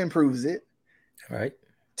Bateman proves it, right,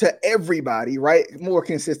 to everybody, right, more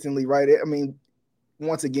consistently, right?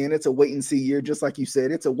 Once again, it's a wait and see year, just like you said,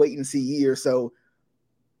 it's a wait and see year. So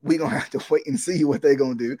we're gonna have to wait and see what they're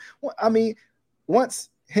gonna do. Once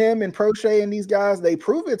him and Prochet and these guys, they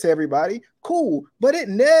prove it to everybody, cool, but it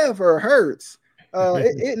never hurts.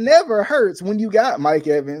 It never hurts when you got Mike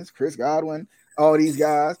Evans, Chris Godwin, all these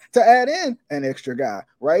guys to add in an extra guy,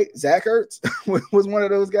 right? Zach Ertz was one of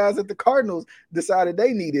those guys that the Cardinals decided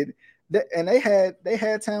they needed, and they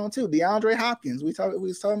had talent too. DeAndre Hopkins, we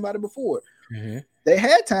was talking about it before. They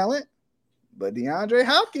had talent, but DeAndre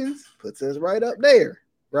Hopkins puts us right up there,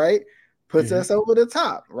 right? Puts us over the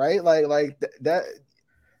top, right? Like that.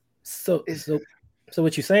 So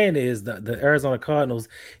what you're saying is the Arizona Cardinals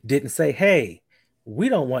didn't say, hey, we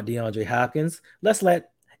don't want DeAndre Hopkins. Let's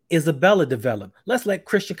let Isabella develop. Let's let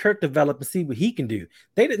Christian Kirk develop and see what he can do.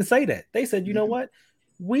 They didn't say that. They said, you know what?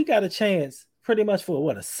 We got a chance pretty much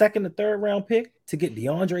for a second or third round pick to get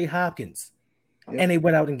DeAndre Hopkins. Yep. And they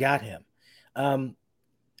went out and got him.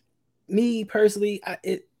 Me personally,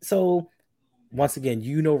 so once again,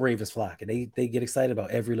 Ravens flock, and they get excited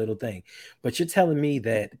about every little thing. But you're telling me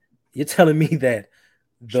that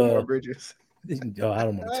the Bridges. Oh, I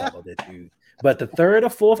don't want to talk about that dude. But the third or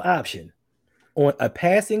fourth option on a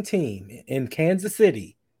passing team in Kansas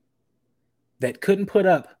City that couldn't put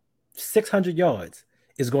up 600 yards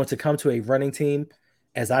is going to come to a running team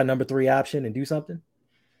as our number 3 option and do something?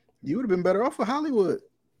 You would have been better off with Hollywood.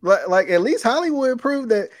 Like at least Hollywood proved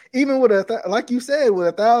that even with like you said, with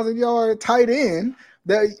a 1,000-yard tight end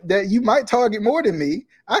that you might target more than me,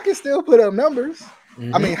 I can still put up numbers.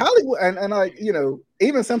 I mean, Hollywood, and like,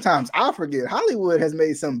 even sometimes I forget, Hollywood has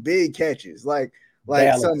made some big catches, like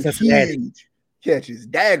Dallas, some Cincinnati. huge catches,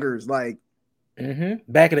 daggers, like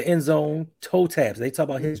Back of the end zone, toe taps. They talk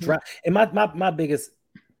about his mhm, drop. And my biggest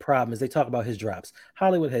problem is they talk about his drops.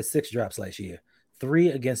 Hollywood had 6 drops last year, 3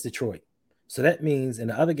 against Detroit. So that means in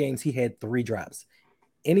the other games he had 3 drops.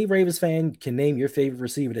 Any Ravens fan can name your favorite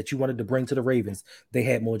receiver that you wanted to bring to the Ravens. They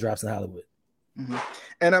had more drops than Hollywood. mhm.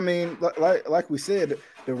 And I mean, like we said,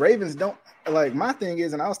 the Ravens don't like. My thing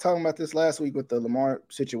is, and I was talking about this last week with the Lamar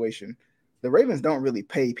situation. The Ravens don't really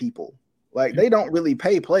pay people. Like they don't really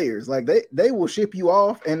pay players. Like they will ship you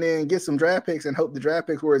off and then get some draft picks and hope the draft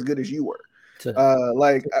picks were as good as you were. So,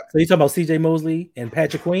 Like so you talking about CJ Mosley and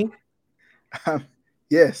Patrick Queen?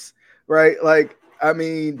 yes, right. Like I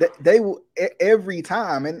mean, they will every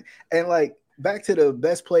time, and like back to the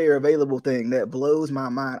best player available thing that blows my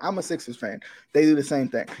mind. I'm a Sixers fan. They do the same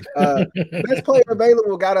thing. Best player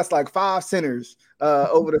available got us like 5 centers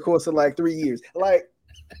over the course of like 3 years. Like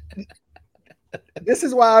this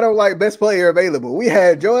is why I don't like best player available. We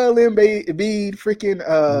had Joel Embiid, freaking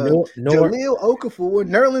Nor Jaleel Okafor,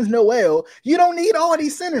 Nerlens Noel. You don't need all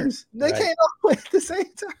these centers. They right, can't all play at the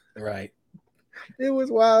same time. right. It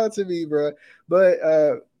was wild to me, bro. But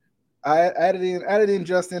I added in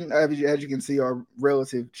Justin, as you can see, our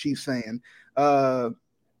relative Chiefs fan.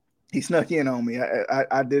 He snuck in on me.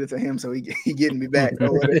 I did it to him, so he getting me back.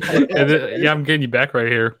 Yeah, I'm getting you back right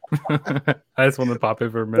here. I just wanted to pop in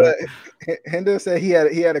for a minute. But Hendo said he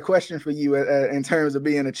had a question for you in terms of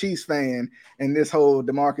being a Chiefs fan and this whole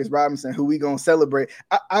Demarcus Robinson, who we gonna celebrate.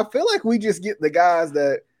 I feel like we just get the guys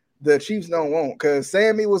that the Chiefs don't want, because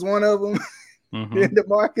Sammy was one of them. Mm-hmm. And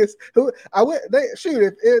Demarcus, who I went,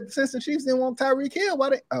 if since the Chiefs didn't want Tyreek Hill,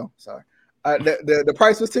 why they? Oh, sorry, the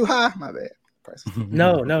price was too high. My bad. Price was too high.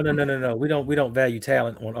 No. We don't value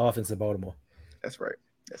talent on offense in Baltimore. That's right.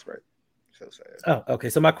 So sad. Oh, okay.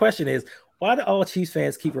 So my question is, why do all Chiefs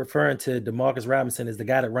fans keep referring to Demarcus Robinson as the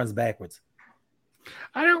guy that runs backwards?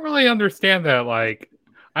 I don't really understand that. Like,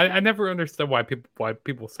 I never understood why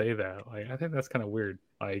people say that. Like, I think that's kind of weird.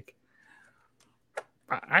 Like,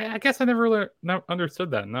 I guess I never really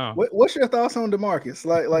understood that. No. What's your thoughts on DeMarcus?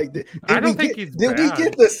 I don't think he's did we bad.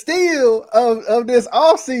 get the steal of this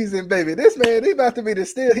offseason, baby? This man, he about to be the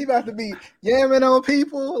steal. He about to be yamming on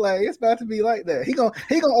people. Like, it's about to be like that. He gonna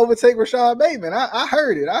overtake Rashad Bateman. I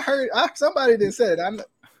heard it. Somebody didn't say it.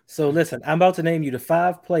 So listen, I'm about to name you the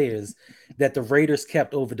 5 players that the Raiders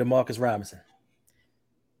kept over DeMarcus Robinson.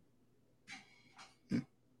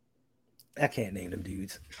 I can't name them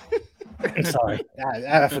dudes. I'm sorry.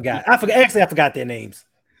 I forgot. Actually, I forgot their names.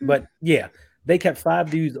 But yeah, they kept 5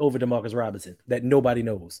 dudes over DeMarcus Robinson that nobody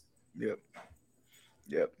knows. Yep.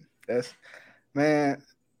 That's, man.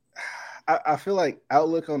 I feel like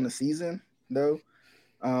outlook on the season though.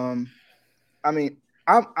 I mean,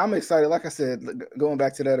 I'm excited. Like I said, going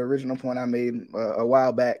back to that original point I made a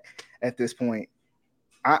while back. At this point,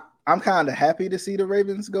 I'm kind of happy to see the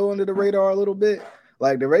Ravens go under the radar a little bit.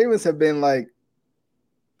 Like the Ravens have been like,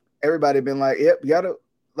 everybody been like, yep, you gotta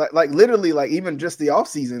like literally, like even just the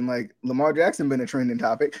offseason, like Lamar Jackson been a trending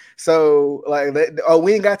topic. So like,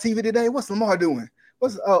 we ain't got TV today. What's Lamar doing?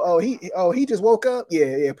 He just woke up.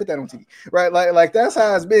 Yeah, put that on TV. Right. Like that's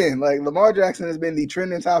how it's been. Like Lamar Jackson has been the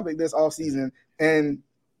trending topic this offseason. And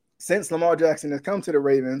since Lamar Jackson has come to the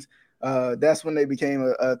Ravens, that's when they became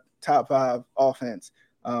a top 5 offense.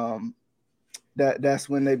 That's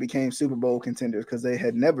when they became Super Bowl contenders, because they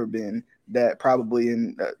had never been that, probably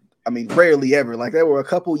in rarely ever. Like there were a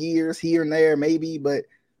couple years here and there maybe, but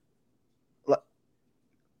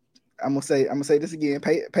I'm gonna say this again: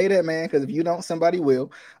 pay that man, because if you don't, somebody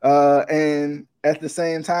will. And at the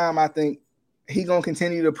same time, I think he's gonna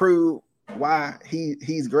continue to prove why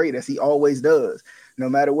he's great, as he always does. No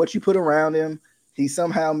matter what you put around him, he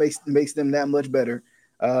somehow makes them that much better.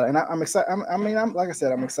 And I'm excited. I'm like I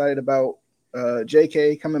said, I'm excited about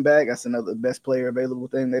JK coming back. That's another best player available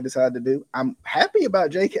thing they decided to do. I'm happy about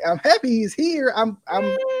JK. I'm happy he's here. I'm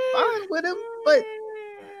fine with him, but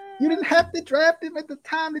you didn't have to draft him at the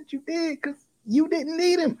time that you did, because you didn't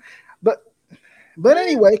need him. But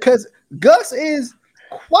anyway, because Gus is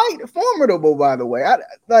quite formidable, by the way.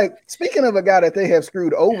 Speaking of a guy that they have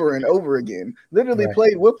screwed over and over again, literally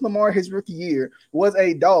played with Lamar his rookie year, was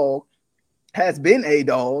a dog, has been a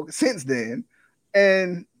dog since then,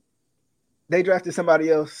 and they drafted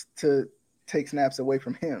somebody else to take snaps away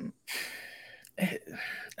from him.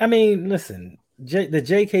 I mean, listen, the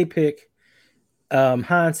JK pick,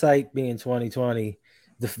 hindsight being 2020,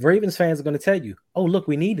 the Ravens fans are going to tell you, oh, look,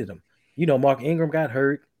 we needed him. Mark Ingram got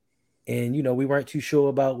hurt, and, we weren't too sure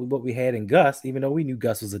about what we had in Gus, even though we knew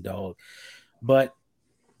Gus was a dog. But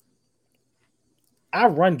our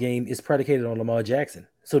run game is predicated on Lamar Jackson.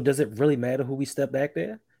 So does it really matter who we step back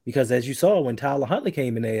there? Because as you saw when Tyler Huntley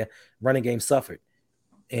came in there, running game suffered.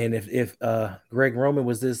 And if Greg Roman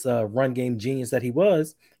was this run game genius that he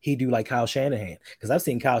was, he'd do like Kyle Shanahan. Because I've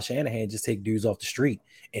seen Kyle Shanahan just take dudes off the street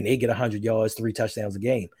and they get 100 yards, 3 touchdowns a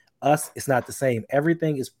game. Us, it's not the same.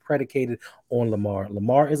 Everything is predicated on Lamar.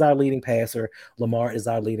 Lamar is our leading passer. Lamar is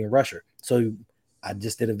our leading rusher. So I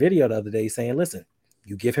just did a video the other day saying, listen,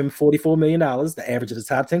 you give him $44 million, the average of the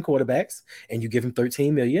top 10 quarterbacks, and you give him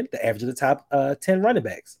 $13 million, the average of the top 10 running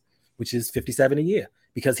backs, which is 57 a year,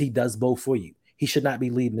 because he does both for you. He should not be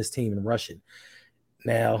leading this team in rushing.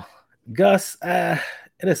 Now, Gus,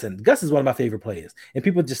 listen, Gus is one of my favorite players, and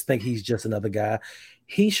people just think he's just another guy.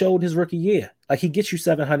 He showed his rookie year. Like, he gets you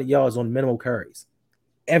 700 yards on minimal carries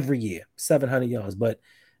every year, 700 yards. But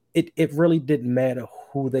it really didn't matter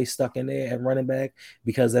who they stuck in there at running back,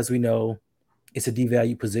 because as we know, it's a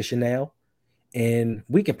devalued position now. And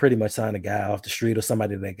we can pretty much sign a guy off the street or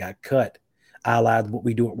somebody that got cut, a la what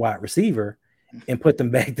we do at wide receiver, and put them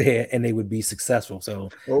back there, and they would be successful. So,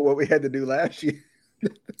 well, what we had to do last year.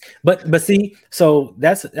 but see, so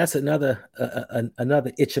that's another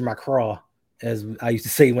another itch in my craw, as I used to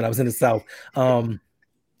say when I was in the South.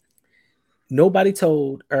 Nobody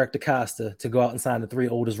told Eric DeCosta to go out and sign the 3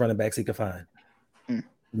 oldest running backs he could find.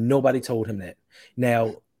 Nobody told him that.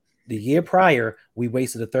 Now, the year prior, we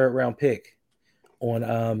wasted a 3rd round pick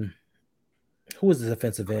on who was the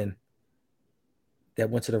defensive end that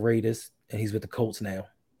went to the Raiders, and he's with the Colts now.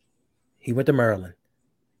 He went to Maryland.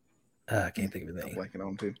 I can't think of his name. I'm blanking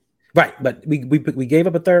on too. Right, but we gave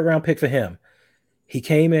up a 3rd round pick for him. He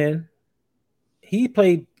came in, he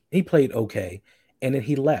played okay, and then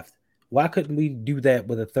he left. Why couldn't we do that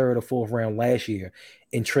with a 3rd or 4th round last year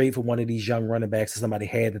and trade for one of these young running backs that somebody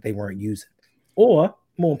had that they weren't using? Or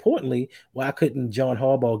more importantly, why couldn't John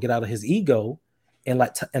Harbaugh get out of his ego and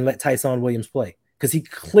let Tyson Williams play? Because he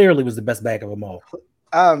clearly was the best back of them all.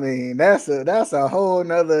 I mean, that's a whole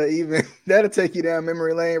nother, even that'll take you down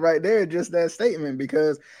memory lane right there, just that statement.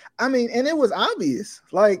 Because I mean, and it was obvious,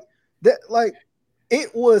 like that, like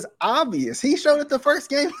it was obvious. He showed it the first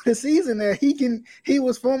game of the season that he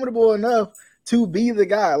was formidable enough to be the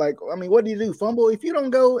guy. Like, I mean, what do you do? Fumble? If you don't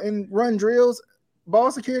go and run drills,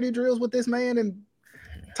 ball security drills with this man and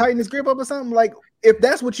tighten his grip up or something, like if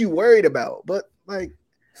that's what you worried about. But like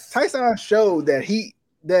Tyson showed that he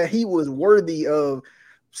was worthy of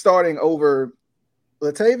starting over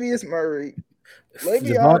Latavius Murray,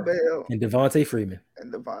 Le'Veon Bell, and Devontae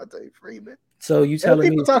Freeman. So you telling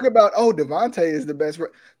me people talk about, oh, Devontae is the best.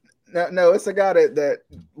 No, it's a guy that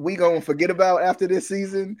we gonna forget about after this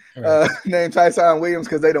season, right, named Tyson Williams,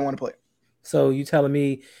 because they don't want to play. So you telling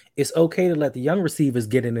me it's okay to let the young receivers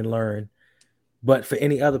get in and learn, but for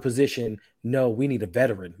any other position, no, we need a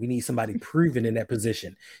veteran. We need somebody proven in that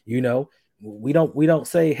position. You know, we don't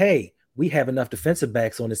say, hey, we have enough defensive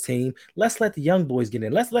backs on this team. Let's let the young boys get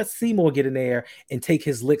in. Let's let Seymour get in there and take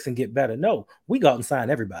his licks and get better. No, we go out and sign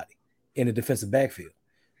everybody in the defensive backfield.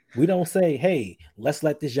 We don't say, hey, let's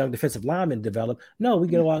let this young defensive lineman develop. No, we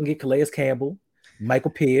go out and get Calais Campbell,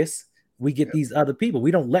 Michael Pierce. We get these other people.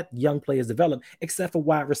 We don't let young players develop, except for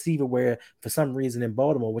wide receiver, where for some reason in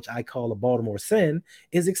Baltimore, which I call a Baltimore sin,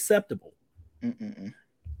 is acceptable.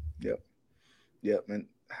 Yep, and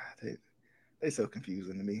they're so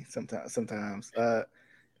confusing to me sometimes.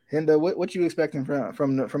 Henda, what you expecting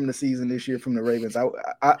from the season this year from the Ravens? I'm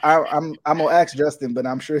gonna ask Justin, but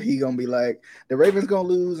I'm sure he gonna be like, the Ravens gonna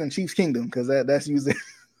lose in Chiefs Kingdom, because that's usually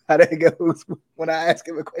how that goes when I ask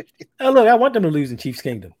him a question. Oh, look, I want them to lose in Chiefs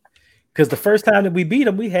Kingdom, because the first time that we beat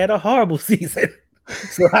them, we had a horrible season.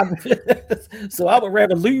 So I would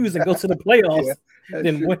rather lose and go to the playoffs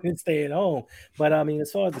than win and stay at home. But I mean,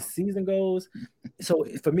 as far as the season goes, so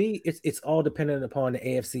for me, it's all dependent upon the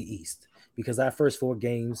AFC East, because our first 4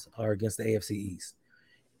 games are against the AFC East.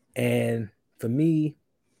 And for me,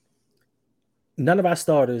 none of our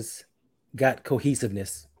starters got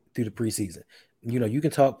cohesiveness through the preseason. You know, you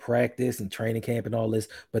can talk practice and training camp and all this,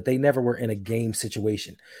 but they never were in a game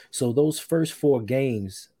situation. So those first 4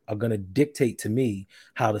 games are going to dictate to me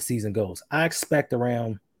how the season goes. I expect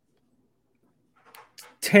around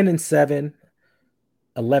 10-7,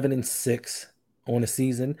 11-6 on the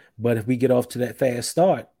season. But if we get off to that fast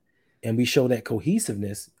start and we show that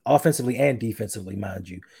cohesiveness, offensively and defensively, mind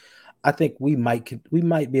you, I think we might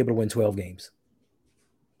be able to win 12 games,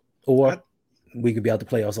 or we could be out the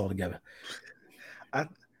playoffs altogether.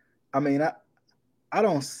 I mean,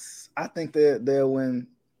 I think that they'll win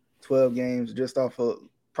 12 games just off of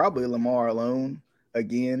probably Lamar alone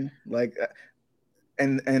again. Like,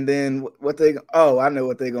 and then I know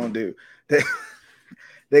what they're gonna do.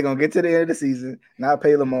 They're gonna get to the end of the season, not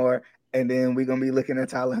pay Lamar, and then we're gonna be looking at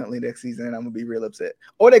Tyler Huntley next season, and I'm gonna be real upset.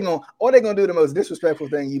 Or they're gonna do the most disrespectful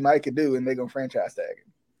thing you might could do, and they're gonna franchise tag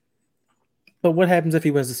him. But what happens if he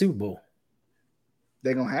wins the Super Bowl?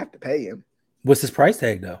 They're gonna have to pay him What's his price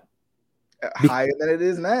tag though? Higher than it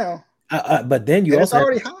is now. But then you and also it's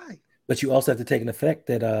already high. But you also have to take an effect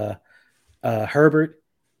that Herbert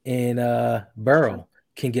and Burrow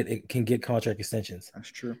can get contract extensions. That's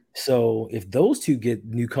true. So if those two get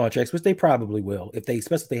new contracts, which they probably will,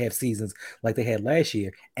 especially if they have seasons like they had last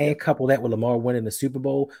year, and couple that with Lamar winning the Super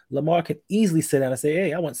Bowl, Lamar can easily sit down and say,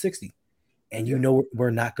 "Hey, I want 60," and you know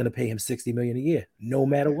we're not going to pay him $60 million a year, no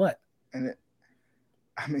matter what. And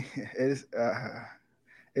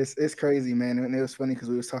it's crazy, man. And it was funny because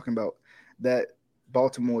we was talking about that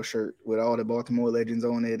Baltimore shirt with all the Baltimore legends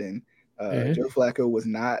on it, and Joe Flacco was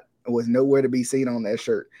nowhere to be seen on that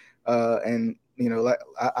shirt. And like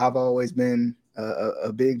I've always been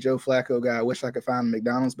a big Joe Flacco guy. I wish I could find a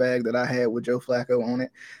McDonald's bag that I had with Joe Flacco on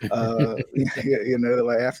it.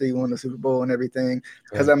 Like after he won the Super Bowl and everything.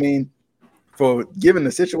 Because for given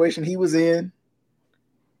the situation he was in,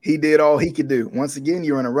 he did all he could do. Once again,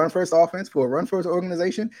 you're in a run-first offense for a run-first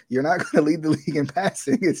organization. You're not going to lead the league in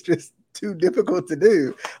passing. It's just too difficult to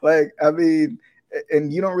do.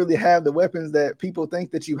 And you don't really have the weapons that people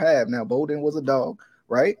think that you have. Now, Bolden was a dog,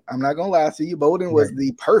 right? I'm not going to lie to you. Bolden was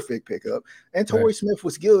the perfect pickup. And Torrey Smith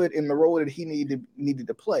was good in the role that he needed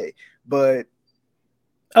to play. But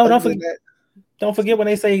don't forget when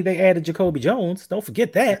they say they added Jacoby Jones. Don't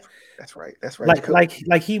forget that. That's right.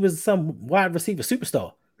 Like he was some wide receiver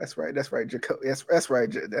superstar. That's right. That's right. That's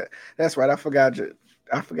right. I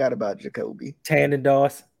forgot about Jacoby. Tandon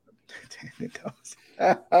Doss.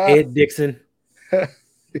 Ed Dixon.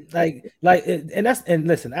 And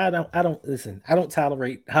listen, I don't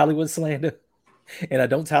tolerate Hollywood slander, and I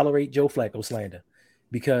don't tolerate Joe Flacco slander,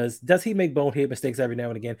 because does he make bonehead mistakes every now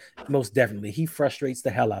and again? Most definitely. He frustrates the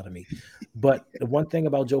hell out of me. But the one thing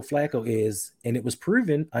about Joe Flacco is, and it was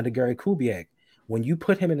proven under Gary Kubiak, when you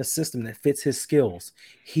put him in a system that fits his skills,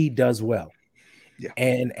 he does well. Yeah.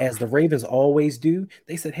 And as the Ravens always do,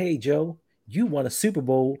 they said, "Hey, Joe, you won a Super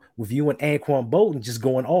Bowl with you and Anquan Bolden just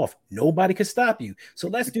going off. Nobody could stop you. So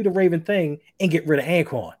let's do the Raven thing and get rid of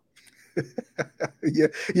Anquan."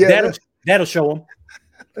 That'll show him.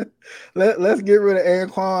 Let's get rid of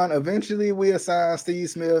Anquan. Eventually, we assign Steve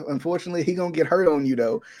Smith. Unfortunately, he gonna get hurt on you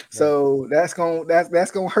though, so that's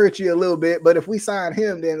gonna hurt you a little bit. But if we sign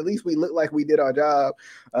him, then at least we look like we did our job.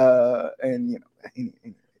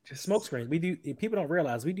 Just smoke screens. We do. People don't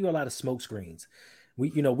realize we do a lot of smoke screens.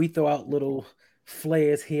 We throw out little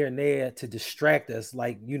flares here and there to distract us.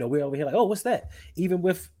 Like, we're over here like, oh, what's that? Even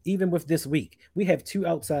with this week, we have 2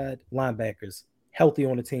 outside linebackers healthy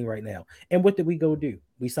on the team right now. And what did we go do?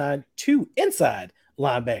 We signed 2 inside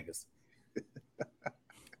linebackers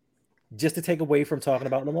just to take away from talking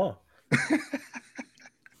about Lamar.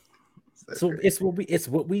 So it's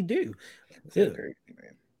what we do. So crazy,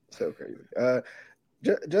 man. So crazy.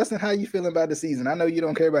 Justin, how you feeling about the season? I know you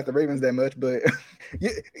don't care about the Ravens that much, but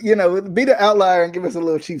be the outlier and give us a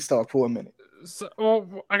little Chiefs talk for a minute. So,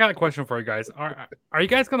 I got a question for you guys. Are you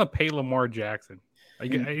guys gonna pay Lamar Jackson? Are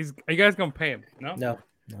you guys gonna pay him? No.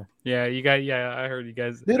 Yeah, you guys. Yeah, I heard you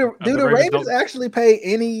guys. Do the Ravens actually pay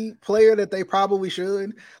any player that they probably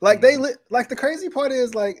should? Like the crazy part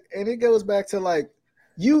is and it goes back to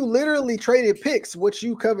you literally traded picks, which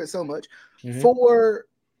you covet so much, for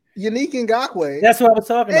Unique Ngakoue. That's what I was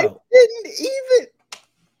talking about. Didn't even.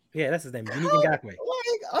 Yeah, that's his name. Unique Ngakoue.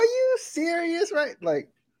 Are you serious? Right?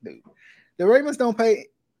 Dude, the Ravens don't pay.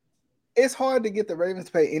 It's hard to get the Ravens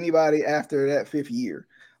to pay anybody after that 5th year.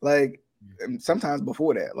 Sometimes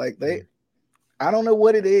before that. I don't know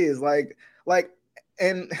what it is.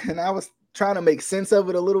 And I was trying to make sense of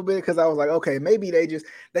it a little bit, because I was like, okay, maybe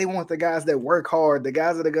they want the guys that work hard, the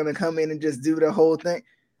guys that are gonna come in and just do the whole thing.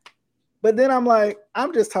 But then I'm like,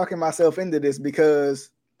 I'm just talking myself into this,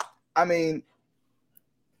 because Lamar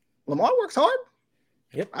works hard.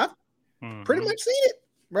 Yep. I've pretty much seen it,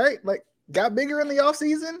 right? Got bigger in the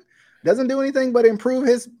offseason, doesn't do anything but improve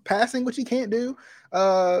his passing, which he can't do.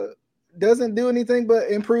 Doesn't do anything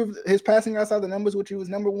but improve his passing outside the numbers, which he was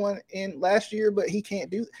number 1 in last year, but he can't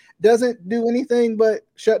do. Doesn't do anything but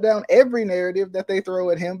shut down every narrative that they throw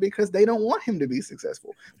at him, because they don't want him to be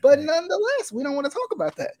successful. But nonetheless, we don't want to talk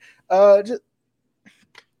about that.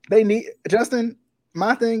 They need Justin.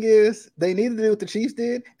 My thing is, they need to do what the Chiefs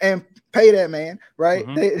did and pay that man, right?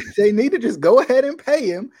 They need to just go ahead and pay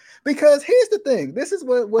him, because here's the thing. This is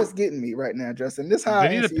what's getting me right now, Justin. This how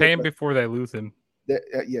they need to pay him before they lose him.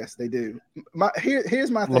 Yes, they do.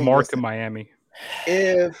 Here's my thing. Lamar to Miami.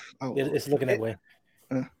 It's looking that way.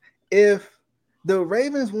 if the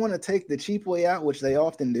Ravens want to take the cheap way out, which they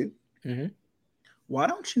often do, why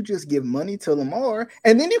don't you just give money to Lamar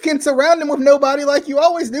and then you can surround him with nobody like you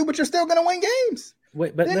always do, but you're still going to win games.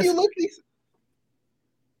 Wait, but then listen, you look.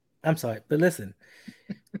 I'm sorry, but listen,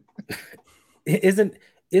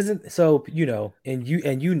 isn't so and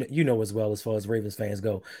you know as well as far as Ravens fans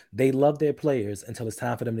go, they love their players until it's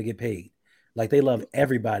time for them to get paid. Like they love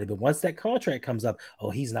everybody, but once that contract comes up, oh,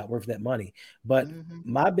 he's not worth that money. But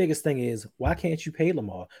my biggest thing is, why can't you pay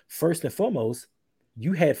Lamar? First and foremost,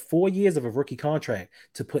 you had 4 years of a rookie contract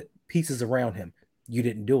to put pieces around him. You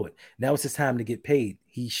didn't do it. Now it's his time to get paid.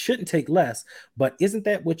 He shouldn't take less, but isn't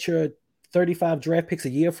that what your 35 draft picks a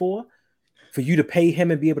year for? For you to pay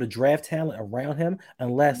him and be able to draft talent around him,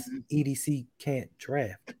 unless EDC can't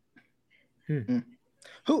draft.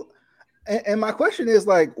 Who? And my question is,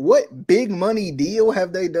 like, what big money deal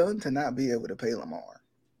have they done to not be able to pay Lamar?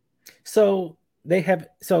 So they're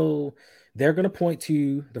going to point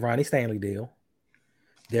to the Ronnie Stanley deal.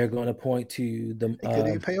 They're going to point to the. They couldn't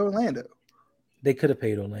even pay Orlando. They could have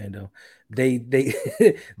paid Orlando. They're gonna.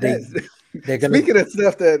 Speaking of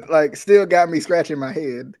stuff that like still got me scratching my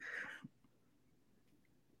head.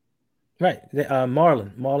 Right.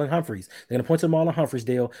 Marlon Humphreys. They're going to point to the Marlon Humphreys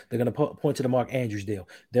deal. They're going to point to the Mark Andrews deal.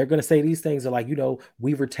 They're going to say these things are like,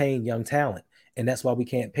 we retain young talent, and that's why we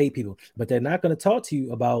can't pay people. But they're not going to talk to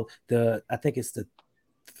you about I think it's the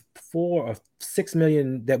 4 or 6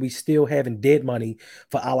 million that we still have in dead money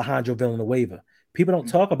for Alejandro Villanueva. People don't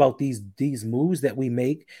talk about these moves that we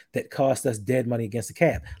make that cost us dead money against the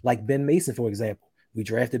cap. Like Ben Mason, for example. We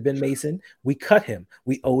drafted Ben Mason. We cut him.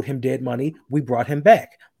 We owed him dead money. We brought him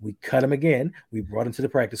back. We cut him again. We brought him to the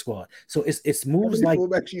practice squad. So it's moves like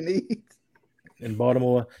fullbacks you need in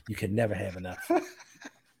Baltimore. You can never have enough.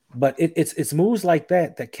 But it's moves like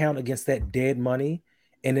that count against that dead money,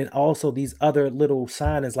 and then also these other little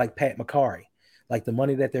signings like Pat McCarry, like the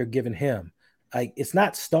money that they're giving him. Like it's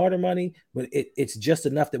not starter money, but it's just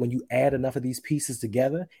enough that when you add enough of these pieces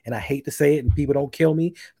together, and I hate to say it, and people don't kill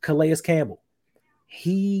me, Calais Campbell.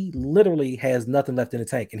 He literally has nothing left in the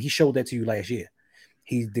tank, and he showed that to you last year.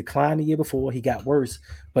 He declined the year before. He got worse,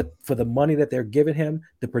 but for the money that they're giving him,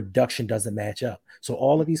 the production doesn't match up. So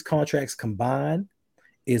all of these contracts combined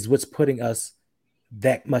is what's putting us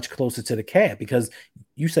that much closer to the cap, because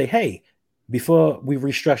you say, hey, before we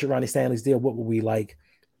restructured Ronnie Stanley's deal, what were we like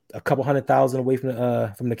a couple $100,000 away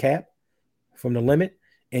from the cap, from the limit?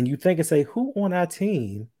 And you think and say, who on our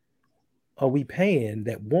team are we paying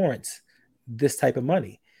that warrants this type of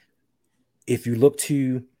money? If you look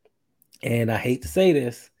to, and I hate to say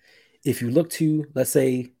this, if you look to, let's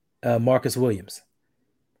say, Marcus Williams,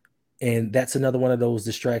 and that's another one of those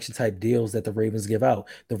distraction type deals that the Ravens give out.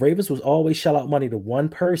 The Ravens will always shell out money to one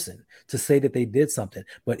person to say that they did something.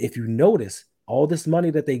 But if you notice, all this money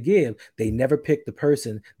that they give, they never pick the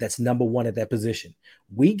person that's number one at that position.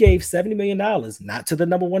 We gave $70 million, not to the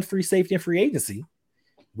number one free safety and free agency.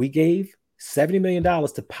 We gave $70 million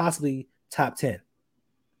to possibly top 10,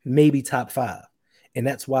 maybe top 5. And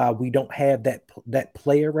that's why we don't have that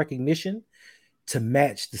player recognition to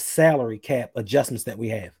match the salary cap adjustments that we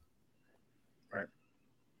have. Right.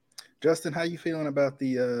 Justin, how you feeling about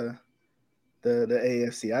the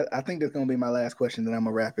AFC? I think that's going to be my last question, then I'm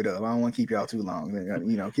going to wrap it up. I don't want to keep y'all too long.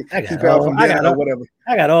 Keep y'all from dinner or whatever.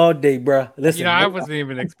 I got all day, bro. Listen, I wasn't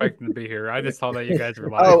even expecting to be here. I just saw that you guys were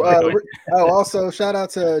live. Also, shout out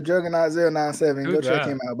to Juggernaut097. Go check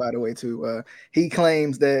him out, by the way, too. He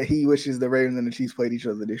claims that he wishes the Ravens and the Chiefs played each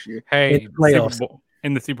other this year. Hey,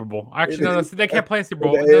 in the Super Bowl. Actually, no, they can't play in Super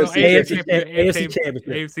Bowl. AFC Championship.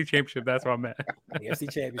 AFC Championship. That's what I meant.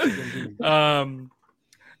 AFC Championship.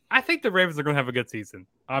 I think the Ravens are going to have a good season.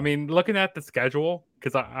 I mean, looking at the schedule,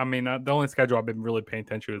 because the only schedule I've been really paying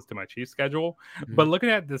attention to is to my Chiefs schedule. Mm-hmm. But looking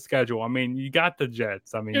at the schedule, I mean, you got the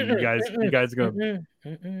Jets. I mean, you guys are going to,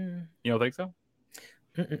 you don't think so?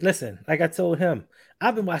 Listen, like I told him,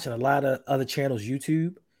 I've been watching a lot of other channels,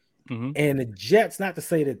 YouTube, and the Jets. Not to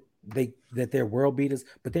say that they're world beaters,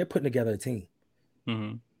 but they're putting together a team.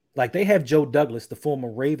 Mm-hmm. Like they have Joe Douglas, the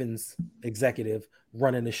former Ravens executive,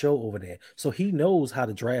 running the show over there. So he knows how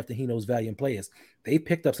to draft and he knows valiant players. They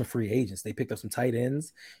picked up some free agents. They picked up some tight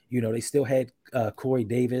ends. They still had Corey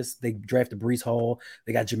Davis. They drafted Breece Hall.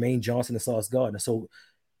 They got Jermaine Johnson and Sauce Gardner. So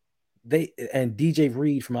and DJ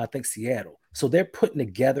Reed from, I think, Seattle. So they're putting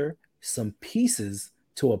together some pieces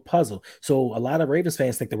to a puzzle. So a lot of Ravens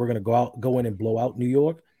fans think that we're going to go in and blow out New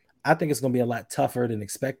York. I think it's going to be a lot tougher than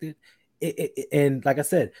expected. And like I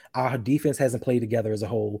said, our defense hasn't played together as a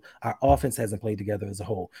whole. Our offense hasn't played together as a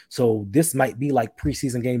whole. So this might be like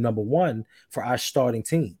preseason game number 1 for our starting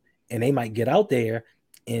team. And they might get out there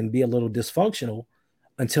and be a little dysfunctional.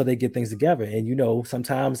 until they get things together. And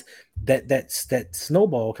sometimes that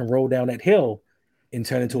snowball can roll down that hill and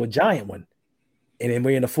turn into a giant one. And then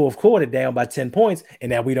we're in the fourth quarter down by 10 points,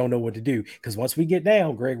 and now we don't know what to do. Because once we get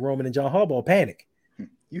down, Greg Roman and John Harbaugh panic.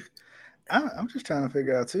 I'm just trying to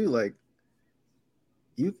figure out too, like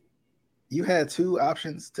you had two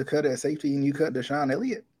options to cut at safety, and you cut Deshaun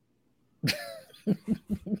Elliott.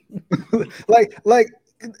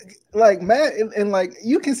 like Matt, and like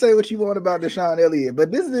you can say what you want about Deshaun Elliott,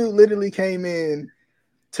 but this dude literally came in,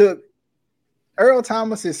 took Earl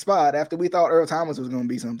Thomas's spot after we thought Earl Thomas was going to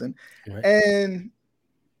be something, right, and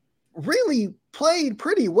really played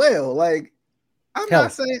pretty well. Like, I'm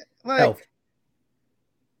not saying like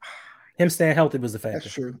him staying healthy was the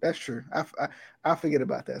factor. That's true. I forget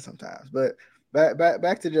about that sometimes. But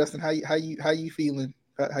back to Justin. How you feeling?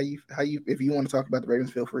 How you if you want to talk about the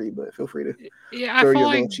Ravens, feel free. But feel free to I feel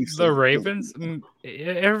like the Ravens.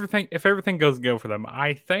 If everything goes good for them,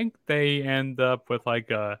 I think they end up with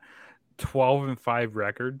like a 12-5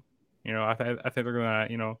 record. I think they're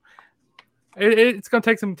gonna it's gonna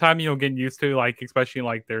take some time, getting used to, like, especially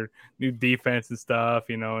like their new defense and stuff,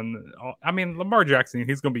 and I mean Lamar Jackson,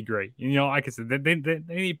 he's gonna be great. Like I said, they need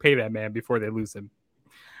to pay that man before they lose him.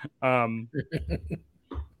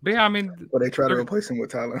 But yeah, I mean, they try to replace him with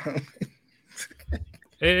Tyler.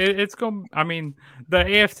 It's going. I mean, the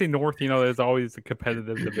AFC North, is always a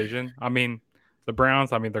competitive division. I mean, the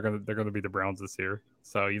Browns. I mean, they're gonna be the Browns this year,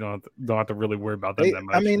 so you don't have to really worry about them that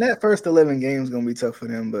much. I mean, that first 11 games gonna be tough for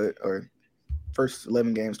them, or first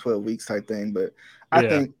 11 games, 12 weeks type thing. But I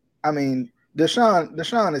think, I mean,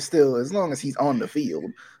 Deshaun is still, as long as he's on the field,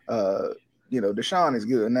 Deshaun is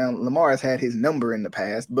good. Now Lamar has had his number in the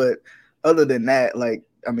past, but other than that, like,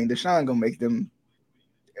 I mean, Deshaun gonna make them,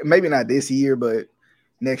 maybe not this year, but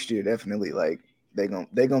next year definitely. Like, they're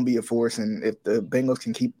gonna be a force, and if the Bengals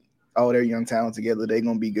can keep all their young talent together, they're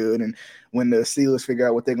gonna be good. And when the Steelers figure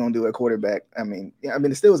out what they're gonna do at quarterback, I mean, the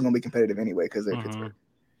Steelers gonna be competitive anyway because they're Pittsburgh.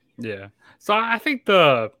 Yeah, so I think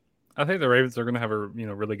the Ravens are gonna have a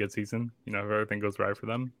really good season. If everything goes right for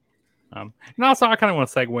them. And also I kind of want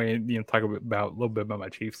to segue and talk a little bit about my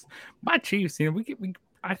Chiefs. My Chiefs,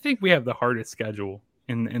 I think we have the hardest schedule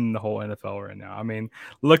in the whole NFL right now. I mean,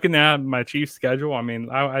 looking at my Chiefs schedule, I mean,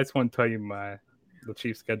 I just want to tell you the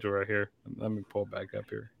Chiefs schedule right here. Let me pull it back up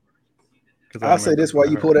here. I'll say this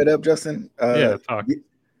while you pull that up, Justin. Talk.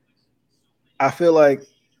 I feel like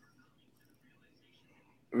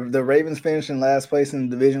the Ravens finishing last place in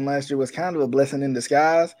the division last year was kind of a blessing in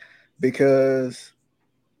disguise, because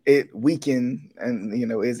it weakened, and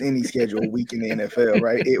is any schedule weak in the NFL,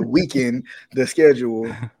 right? It weakened the schedule,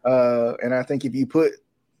 and I think if you put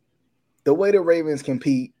the way the Ravens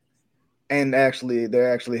compete, and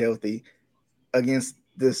they're actually healthy against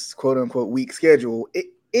this quote unquote weak schedule,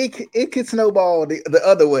 it could snowball the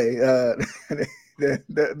other way,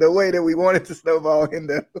 the way that we wanted to snowball in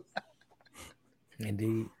the.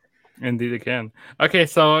 Indeed it can. Okay,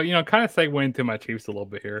 so kind of segue into my Chiefs a little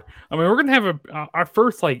bit here. I mean, we're gonna have our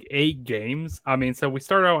first like 8 games. I mean, so we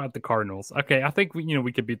start out at the Cardinals. Okay, I think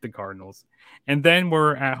we could beat the Cardinals, and then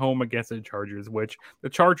we're at home against the Chargers. Which the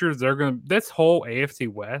Chargers, they're gonna, this whole AFC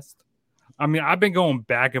West. I mean, I've been going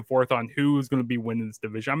back and forth on who's going to be winning this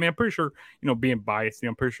division. I mean, I'm pretty sure, being biased,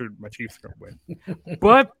 I'm pretty sure my Chiefs are going to win.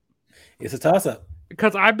 But it's a toss-up.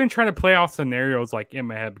 Because I've been trying to play out scenarios like in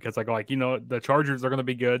my head, because I go like, the Chargers are going to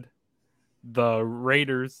be good. The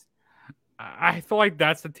Raiders, I feel like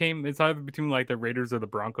that's the team. It's either between like the Raiders or the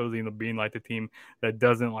Broncos, being like the team that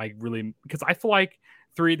doesn't like really, because I feel like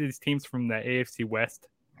 3 of these teams from the AFC West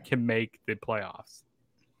can make the playoffs.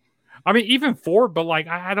 I mean, even 4, but like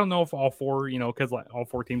I don't know if all 4, because like all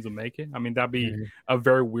 4 teams will make it. I mean, that'd be a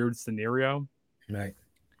very weird scenario, right?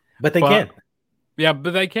 But they can. Yeah,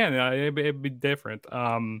 but they can. It'd be different.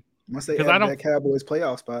 Once they add that Cowboys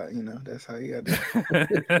playoff spot, that's how you got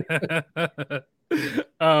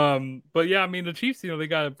to. But yeah, I mean, the Chiefs, they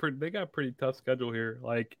got a pretty tough schedule here.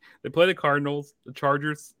 Like, they play the Cardinals, the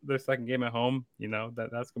Chargers, their second game at home.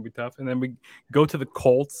 That's gonna be tough, and then we go to the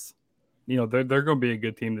Colts. They're going to be a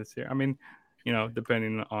good team this year. I mean,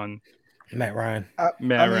 depending on Matt Ryan.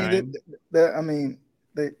 Ryan.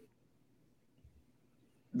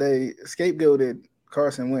 They scapegoated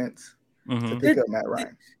Carson Wentz to pick up Matt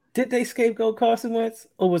Ryan. Did they scapegoat Carson Wentz,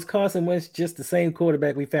 or was Carson Wentz just the same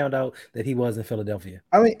quarterback we found out that he was in Philadelphia?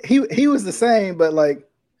 I mean, he was the same, but like,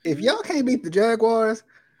 if y'all can't beat the Jaguars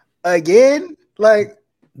again, like,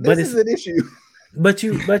 this is an issue. But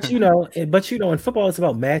in football it's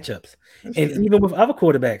about matchups. That's and true. Even with other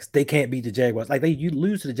quarterbacks, they can't beat the Jaguars. Like, you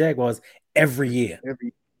lose to the Jaguars every year.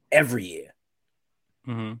 Every year.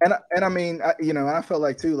 Mm-hmm. And I mean, I felt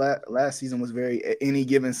like too last season was very any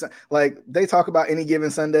given like they talk about any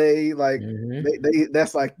given Sunday, like they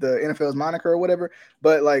that's like the NFL's moniker or whatever.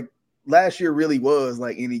 But like last year really was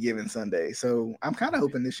like any given Sunday. So I'm kind of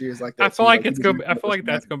hoping this year is like I that feel too. like Like it's gonna. I feel like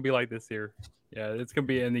that's gonna be like this year. Yeah, it's gonna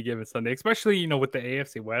be any given Sunday, especially with the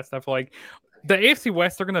AFC West. I feel like the AFC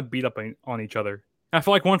West are gonna beat up on each other. I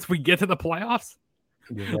feel like once we get to the playoffs,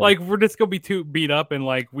 like we're just gonna be too beat up, and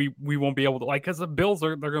like we won't be able to because the Bills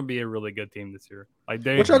they're gonna be a really good team this year. Like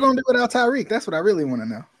what y'all gonna do without Tyreek? That's what I really want to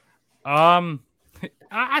know.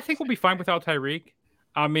 I think we'll be fine without Tyreek.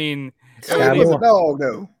 I mean, Tyreek was a dog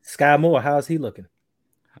though. Sky Moore, how's he looking?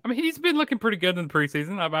 I mean, he's been looking pretty good in the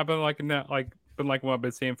preseason. I've been liking that, what I've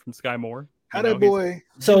been seeing from Sky Moore. How that boy?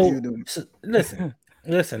 So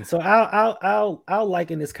listen. So I'll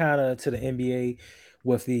liken this kind of to the NBA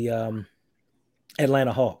with the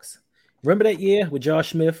Atlanta Hawks. Remember that year with Josh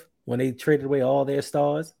Smith when they traded away all their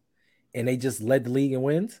stars and they just led the league in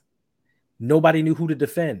wins? Nobody knew who to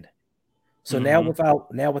defend. So now without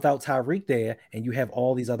Tyreek there, and you have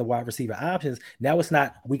all these other wide receiver options, now it's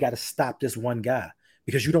not we got to stop this one guy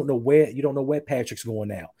because you don't know where Patrick's going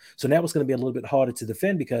now. So now it's going to be a little bit harder to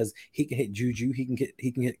defend because he can hit Juju, he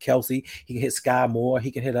can hit Kelsey, he can hit Sky Moore, he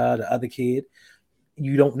can hit the other kid.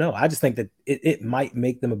 You don't know. I just think that it might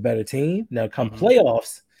make them a better team. Now come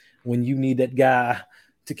playoffs, when you need that guy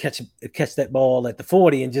to catch that ball at the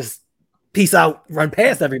 40 and just peace out, run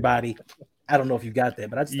past everybody. I don't know if you got that,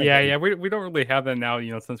 but I just think we don't really have that now,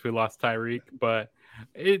 since we lost Tyreek, but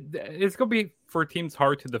it's gonna be for teams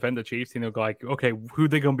hard to defend the Chiefs. Like, okay, who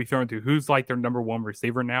they gonna be throwing to? Who's like their number one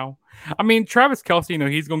receiver now? I mean, Travis Kelsey,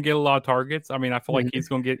 he's gonna get a lot of targets. I mean, I feel like he's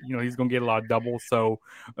gonna get a lot of doubles, so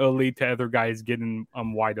it'll lead to other guys getting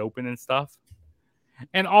wide open and stuff.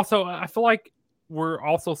 And also, I feel like we're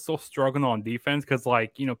also still struggling on defense because,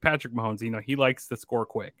 like, Patrick Mahomes, he likes to score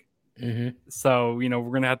quick. So we're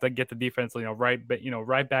gonna have to get the defense right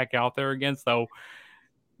back out there again. So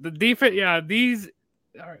the defense,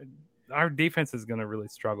 our defense is gonna really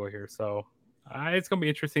struggle here. So it's gonna be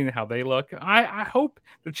interesting how they look. I hope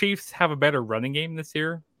the Chiefs have a better running game this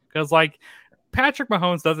year because like Patrick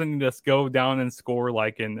Mahomes doesn't need to go down and score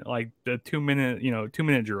like in like the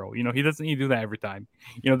 2-minute drill. He doesn't need to do that every time.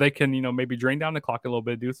 They can maybe drain down the clock a little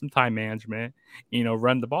bit, do some time management,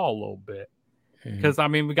 run the ball a little bit. Because I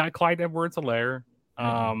mean, we got Clyde Edwards-Helaire,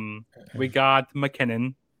 we got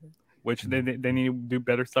McKinnon, which they need to do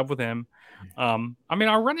better stuff with him. I mean,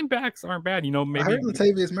 our running backs aren't bad. Maybe I heard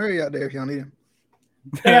Latavius Murray out there if y'all need him.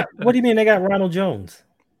 What do you mean they got Ronald Jones?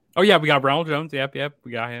 Oh yeah, we got Ronald Jones. Yep,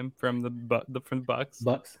 we got him from the Bucks.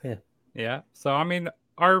 Yeah. So I mean,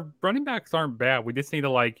 our running backs aren't bad. We just need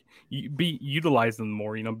to be utilizing them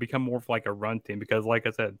more. Become more of like a run team because, like I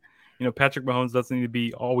said. Patrick Mahomes doesn't need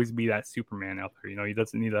to always be that Superman out there. He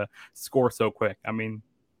doesn't need to score so quick. I mean,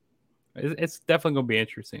 it's definitely going to be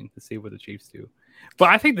interesting to see what the Chiefs do. But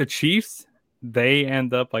I think the Chiefs, they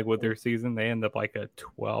end up with their season, they end up like a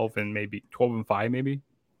 12-5, maybe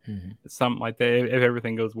something like that if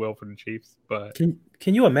everything goes well for the Chiefs. But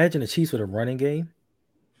can you imagine the Chiefs with a running game?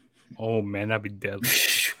 Oh man, that'd be deadly.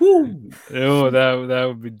 Oh, that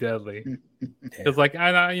would be deadly. Because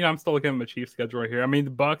I'm still looking at my Chiefs schedule right here. I mean,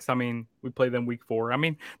 the Bucks. I mean, we play them week 4. I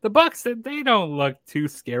mean, the Bucks. They don't look too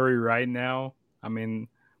scary right now. I mean,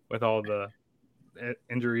 with all the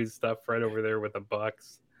injuries stuff right over there with the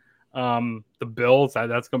Bucks. The Bills.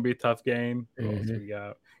 That's going to be a tough game. What else we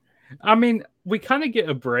got? I mean, we kind of get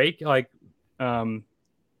a break in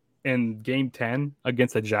Game 10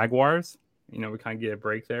 against the Jaguars. We kind of get a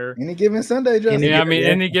break there. Any given Sunday, Justin.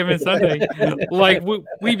 Any given Sunday. Like,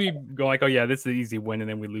 we be going like, oh, yeah, this is an easy win, and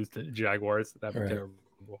then we lose to the Jaguars. That'd be terrible.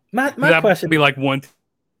 My question would be like one.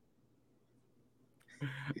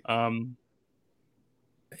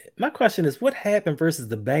 My question is, what happened versus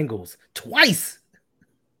the Bengals? Twice.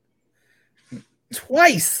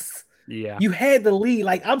 Yeah. You had the lead.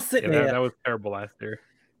 Like, I'm sitting there. That was terrible last year.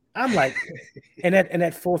 I'm like, and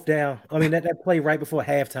that fourth down, I mean, that play right before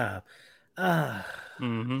halftime. Y'all.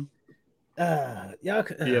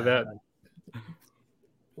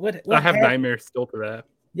 What I have nightmares still to that.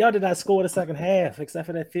 Y'all did not score the second half except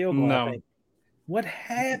for that field goal. No. I think. What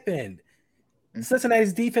happened?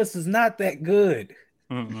 Cincinnati's defense is not that good.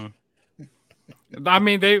 I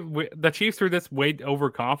mean, the Chiefs were just way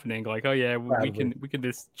overconfident. Like, oh yeah, we can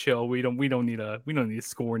just chill. We don't need to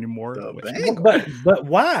score anymore. But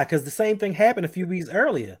why? Because the same thing happened a few weeks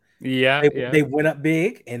earlier. Yeah, they went up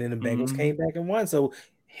big, and then the Bengals came back and won. So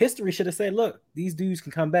history should have said, "Look, these dudes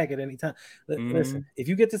can come back at any time." Listen, if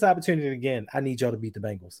you get this opportunity again, I need y'all to beat the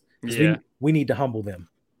Bengals. We need to humble them,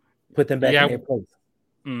 put them back in their place.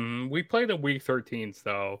 We played in week 13,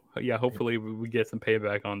 so yeah, hopefully we get some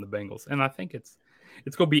payback on the Bengals, and I think it's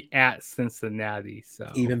gonna be at Cincinnati,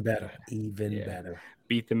 so Even better, even yeah, better.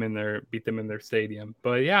 beat them in their stadium.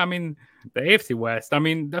 But yeah, I mean the AFC West, I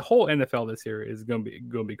mean the whole NFL this year is gonna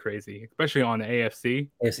be crazy, especially on the AFC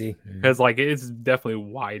AFC. because like it's definitely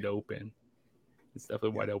wide open. It's definitely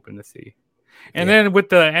Yeah. wide open to see. And Yeah. then with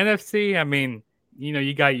the NFC, I mean,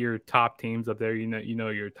 you got your top teams up there. You know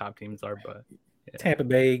your top teams are, but yeah, Tampa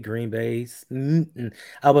Bay, Green Bay.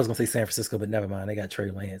 I was gonna say San Francisco, but never mind. They got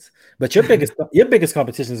Trey Lance. But your biggest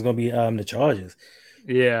competition is gonna be the Chargers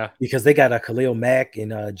yeah, because they got a Khalil Mack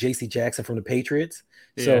and J.C. Jackson from the Patriots.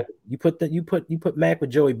 yeah. So you put Mack with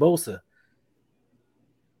Joey Bosa.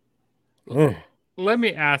 Mm. Let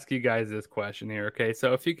me ask you guys this question here, okay?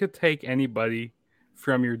 So if you could take anybody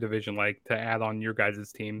from your division, like to add on your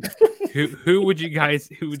guys' team, who would you guys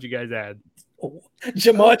add?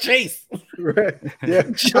 Jamar Chase. Right. Yeah.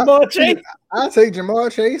 Jamar Chase. I'll take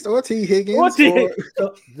Jamar Chase or T. Higgins So,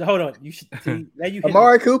 or hold on. You should now you hit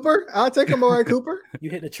Amari Cooper. I'll take Amari Cooper.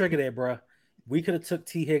 you hit the trigger there, bro. We could have took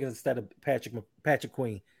T. Higgins instead of Patrick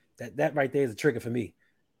Queen. That right there is a trigger for me.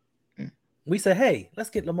 Mm. We said, hey,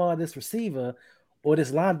 let's get Lamar this receiver or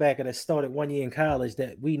this linebacker that started 1 year in college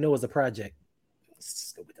that we know is a project. Let's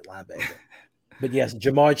just go with the linebacker. But yes,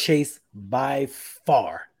 Jamar Chase by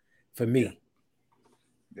far for me.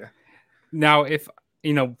 Yeah. Now, if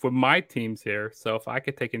with my teams here, so if I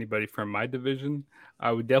could take anybody from my division,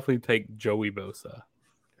 I would definitely take Joey Bosa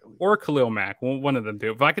or Khalil Mack. One of them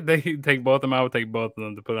two. If I could take both of them, I would take both of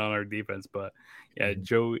them to put on our defense. But yeah,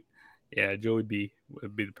 Joey would be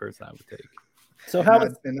the person I would take. So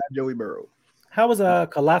and not Joey Burrow. How was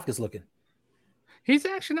Kalafkas looking? He's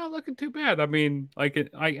actually not looking too bad. I mean, like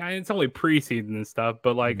it's only preseason and stuff,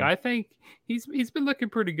 but like I think he's been looking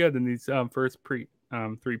pretty good in these first three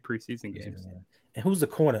preseason games. And who's the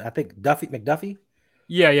corner? I think McDuffie.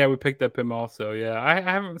 Yeah, we picked up him also. Yeah, I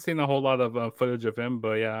haven't seen a whole lot of footage of him,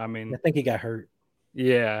 but yeah, I mean, I think he got hurt.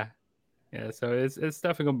 yeah. So it's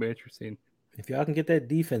definitely gonna be interesting. If y'all can get that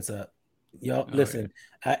defense up, y'all listen.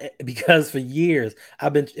 Yeah. Because for years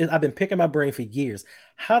I've been picking my brain for years.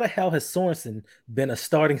 How the hell has Sorensen been a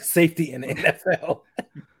starting safety in the NFL?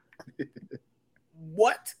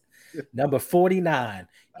 What? Number 49.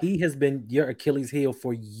 He has been your Achilles heel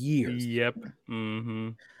for years. Yep. Mm-hmm.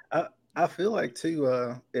 I feel like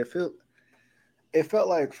too. It felt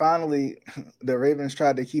like finally the Ravens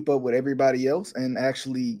tried to keep up with everybody else and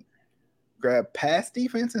actually grab pass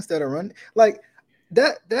defense instead of run. Like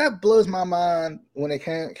that blows my mind when it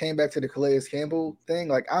came back to the Calais Campbell thing.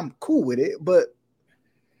 Like I'm cool with it, but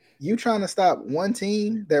you trying to stop one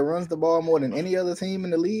team that runs the ball more than any other team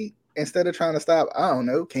in the league instead of trying to stop, I don't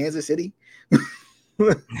know, Kansas City.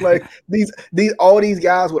 Like all these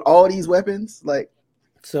guys with all these weapons. Like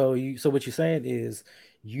so what you're saying is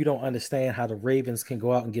you don't understand how the Ravens can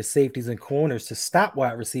go out and get safeties and corners to stop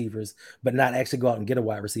wide receivers, but not actually go out and get a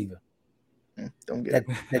wide receiver. Don't get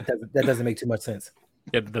that doesn't make too much sense.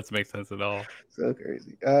 Yeah, that doesn't make sense at all. So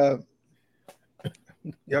crazy.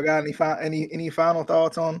 Y'all got any final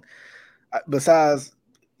thoughts on besides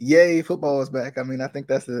yay football is back? I mean, I think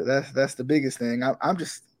that's the biggest thing. I'm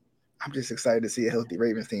just excited to see a healthy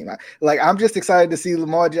Ravens team. I'm just excited to see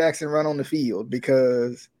Lamar Jackson run on the field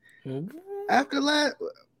because after that,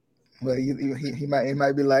 well, he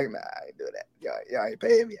might be like, nah, I ain't doing that. Y'all ain't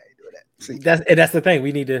paying me. I ain't doing that. See, that's the thing.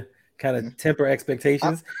 We need to kind of temper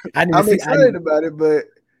expectations. I'm excited about it, but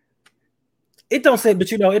it don't say.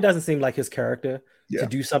 But it doesn't seem like his character to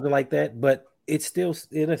do something like that. But it's still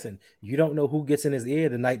listen. You don't know who gets in his ear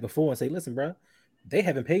the night before and say, "Listen, bro, they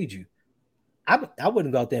haven't paid you." I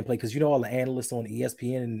wouldn't go out there and play because all the analysts on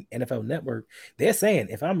ESPN and NFL Network, they're saying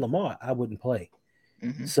if I'm Lamar, I wouldn't play.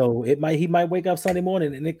 Mm-hmm. So he might wake up Sunday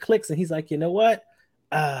morning and it clicks and he's like, you know what?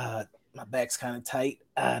 My back's kind of tight.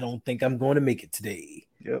 I don't think I'm going to make it today.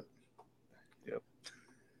 Yep.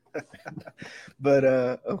 But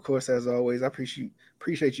of course, as always, I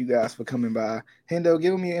appreciate you guys for coming by. Hendo,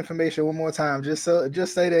 give them your information one more time, just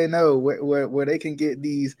say they know where they can get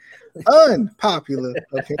these unpopular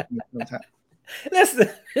opinions sometimes.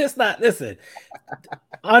 Listen.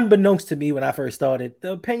 Unbeknownst to me when I first started,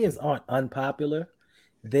 the opinions aren't unpopular.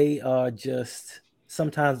 They are just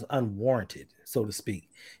sometimes unwarranted, so to speak.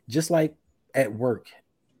 Just like at work,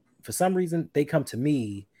 for some reason, they come to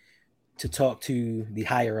me to talk to the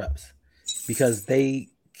higher ups because they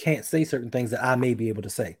can't say certain things that I may be able to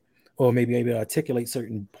say, or maybe able to articulate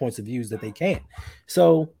certain points of views that they can't.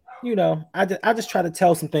 So, I just try to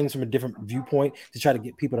tell some things from a different viewpoint to try to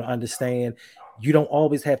get people to understand. You don't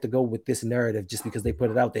always have to go with this narrative just because they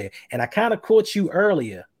put it out there. And I kind of caught you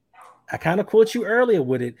earlier. I kind of quote you earlier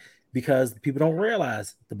with it because people don't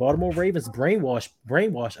realize the Baltimore Ravens brainwash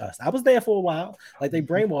us. I was there for a while, like they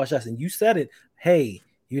brainwash us, and you said it. Hey,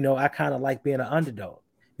 I kind of like being an underdog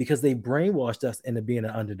because they brainwashed us into being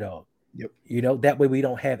an underdog. Yep. That way we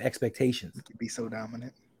don't have expectations. We can be so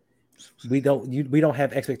dominant. We don't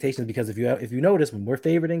have expectations because if you notice, when we're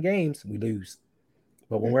favored in games, we lose.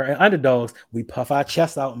 But when we're underdogs, we puff our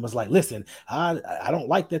chests out and was like, listen, I don't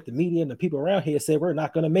like that the media and the people around here said we're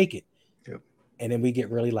not going to make it. Yep. And then we get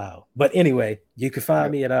really loud. But anyway, you can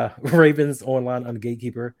find me at Ravens Online on the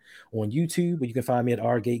Gatekeeper on YouTube, or you can find me at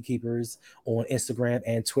our Gatekeepers on Instagram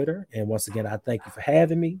and Twitter. And once again, I thank you for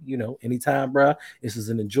having me. Anytime, bro, this is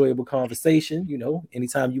an enjoyable conversation.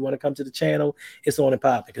 Anytime you want to come to the channel, it's on and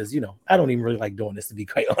pop because I don't even really like doing this, to be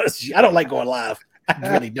quite honest with you. I don't like going live. I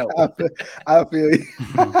really don't. I feel you.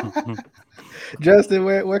 Justin,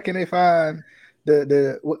 where can they find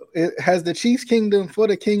has the Chiefs Kingdom for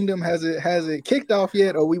the Kingdom, has it kicked off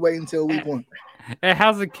yet, or we wait until week 1? It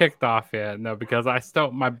hasn't kicked off yet, no, because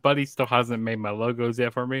my buddy still hasn't made my logos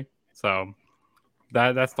yet for me, so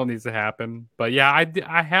that still needs to happen. But yeah,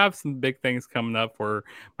 I have some big things coming up for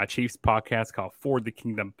my Chiefs podcast called For the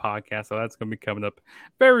Kingdom podcast, so that's going to be coming up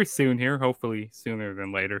very soon here, hopefully sooner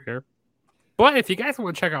than later here. But if you guys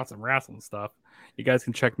want to check out some wrestling stuff, you guys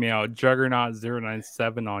can check me out,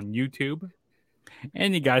 Juggernaut097 on YouTube.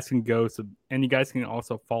 And you guys can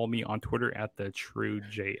also follow me on Twitter at the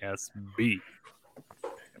TrueJSB.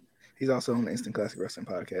 He's also on the Instant Classic Wrestling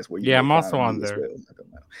Podcast. I'm also on there. Well.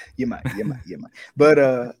 You might.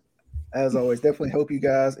 But as always, definitely hope you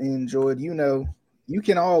guys enjoyed. You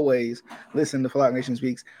can always listen to Flock Nation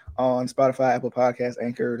Speaks on Spotify, Apple Podcasts,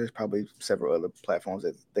 Anchor. There's probably several other platforms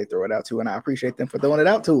that they throw it out to, and I appreciate them for throwing it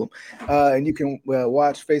out to them. And you can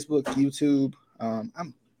watch Facebook, YouTube.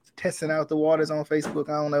 I'm testing out the waters on Facebook.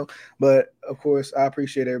 I don't know, but of course, I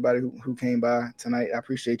appreciate everybody who came by tonight. I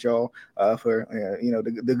appreciate y'all for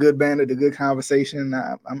the good banter, the good conversation.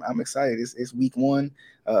 I'm excited. It's week 1,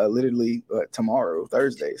 literally tomorrow,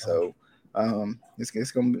 Thursday. So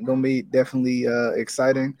it's gonna be definitely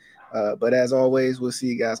exciting. But as always, we'll see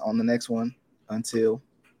you guys on the next one. Until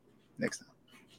next time.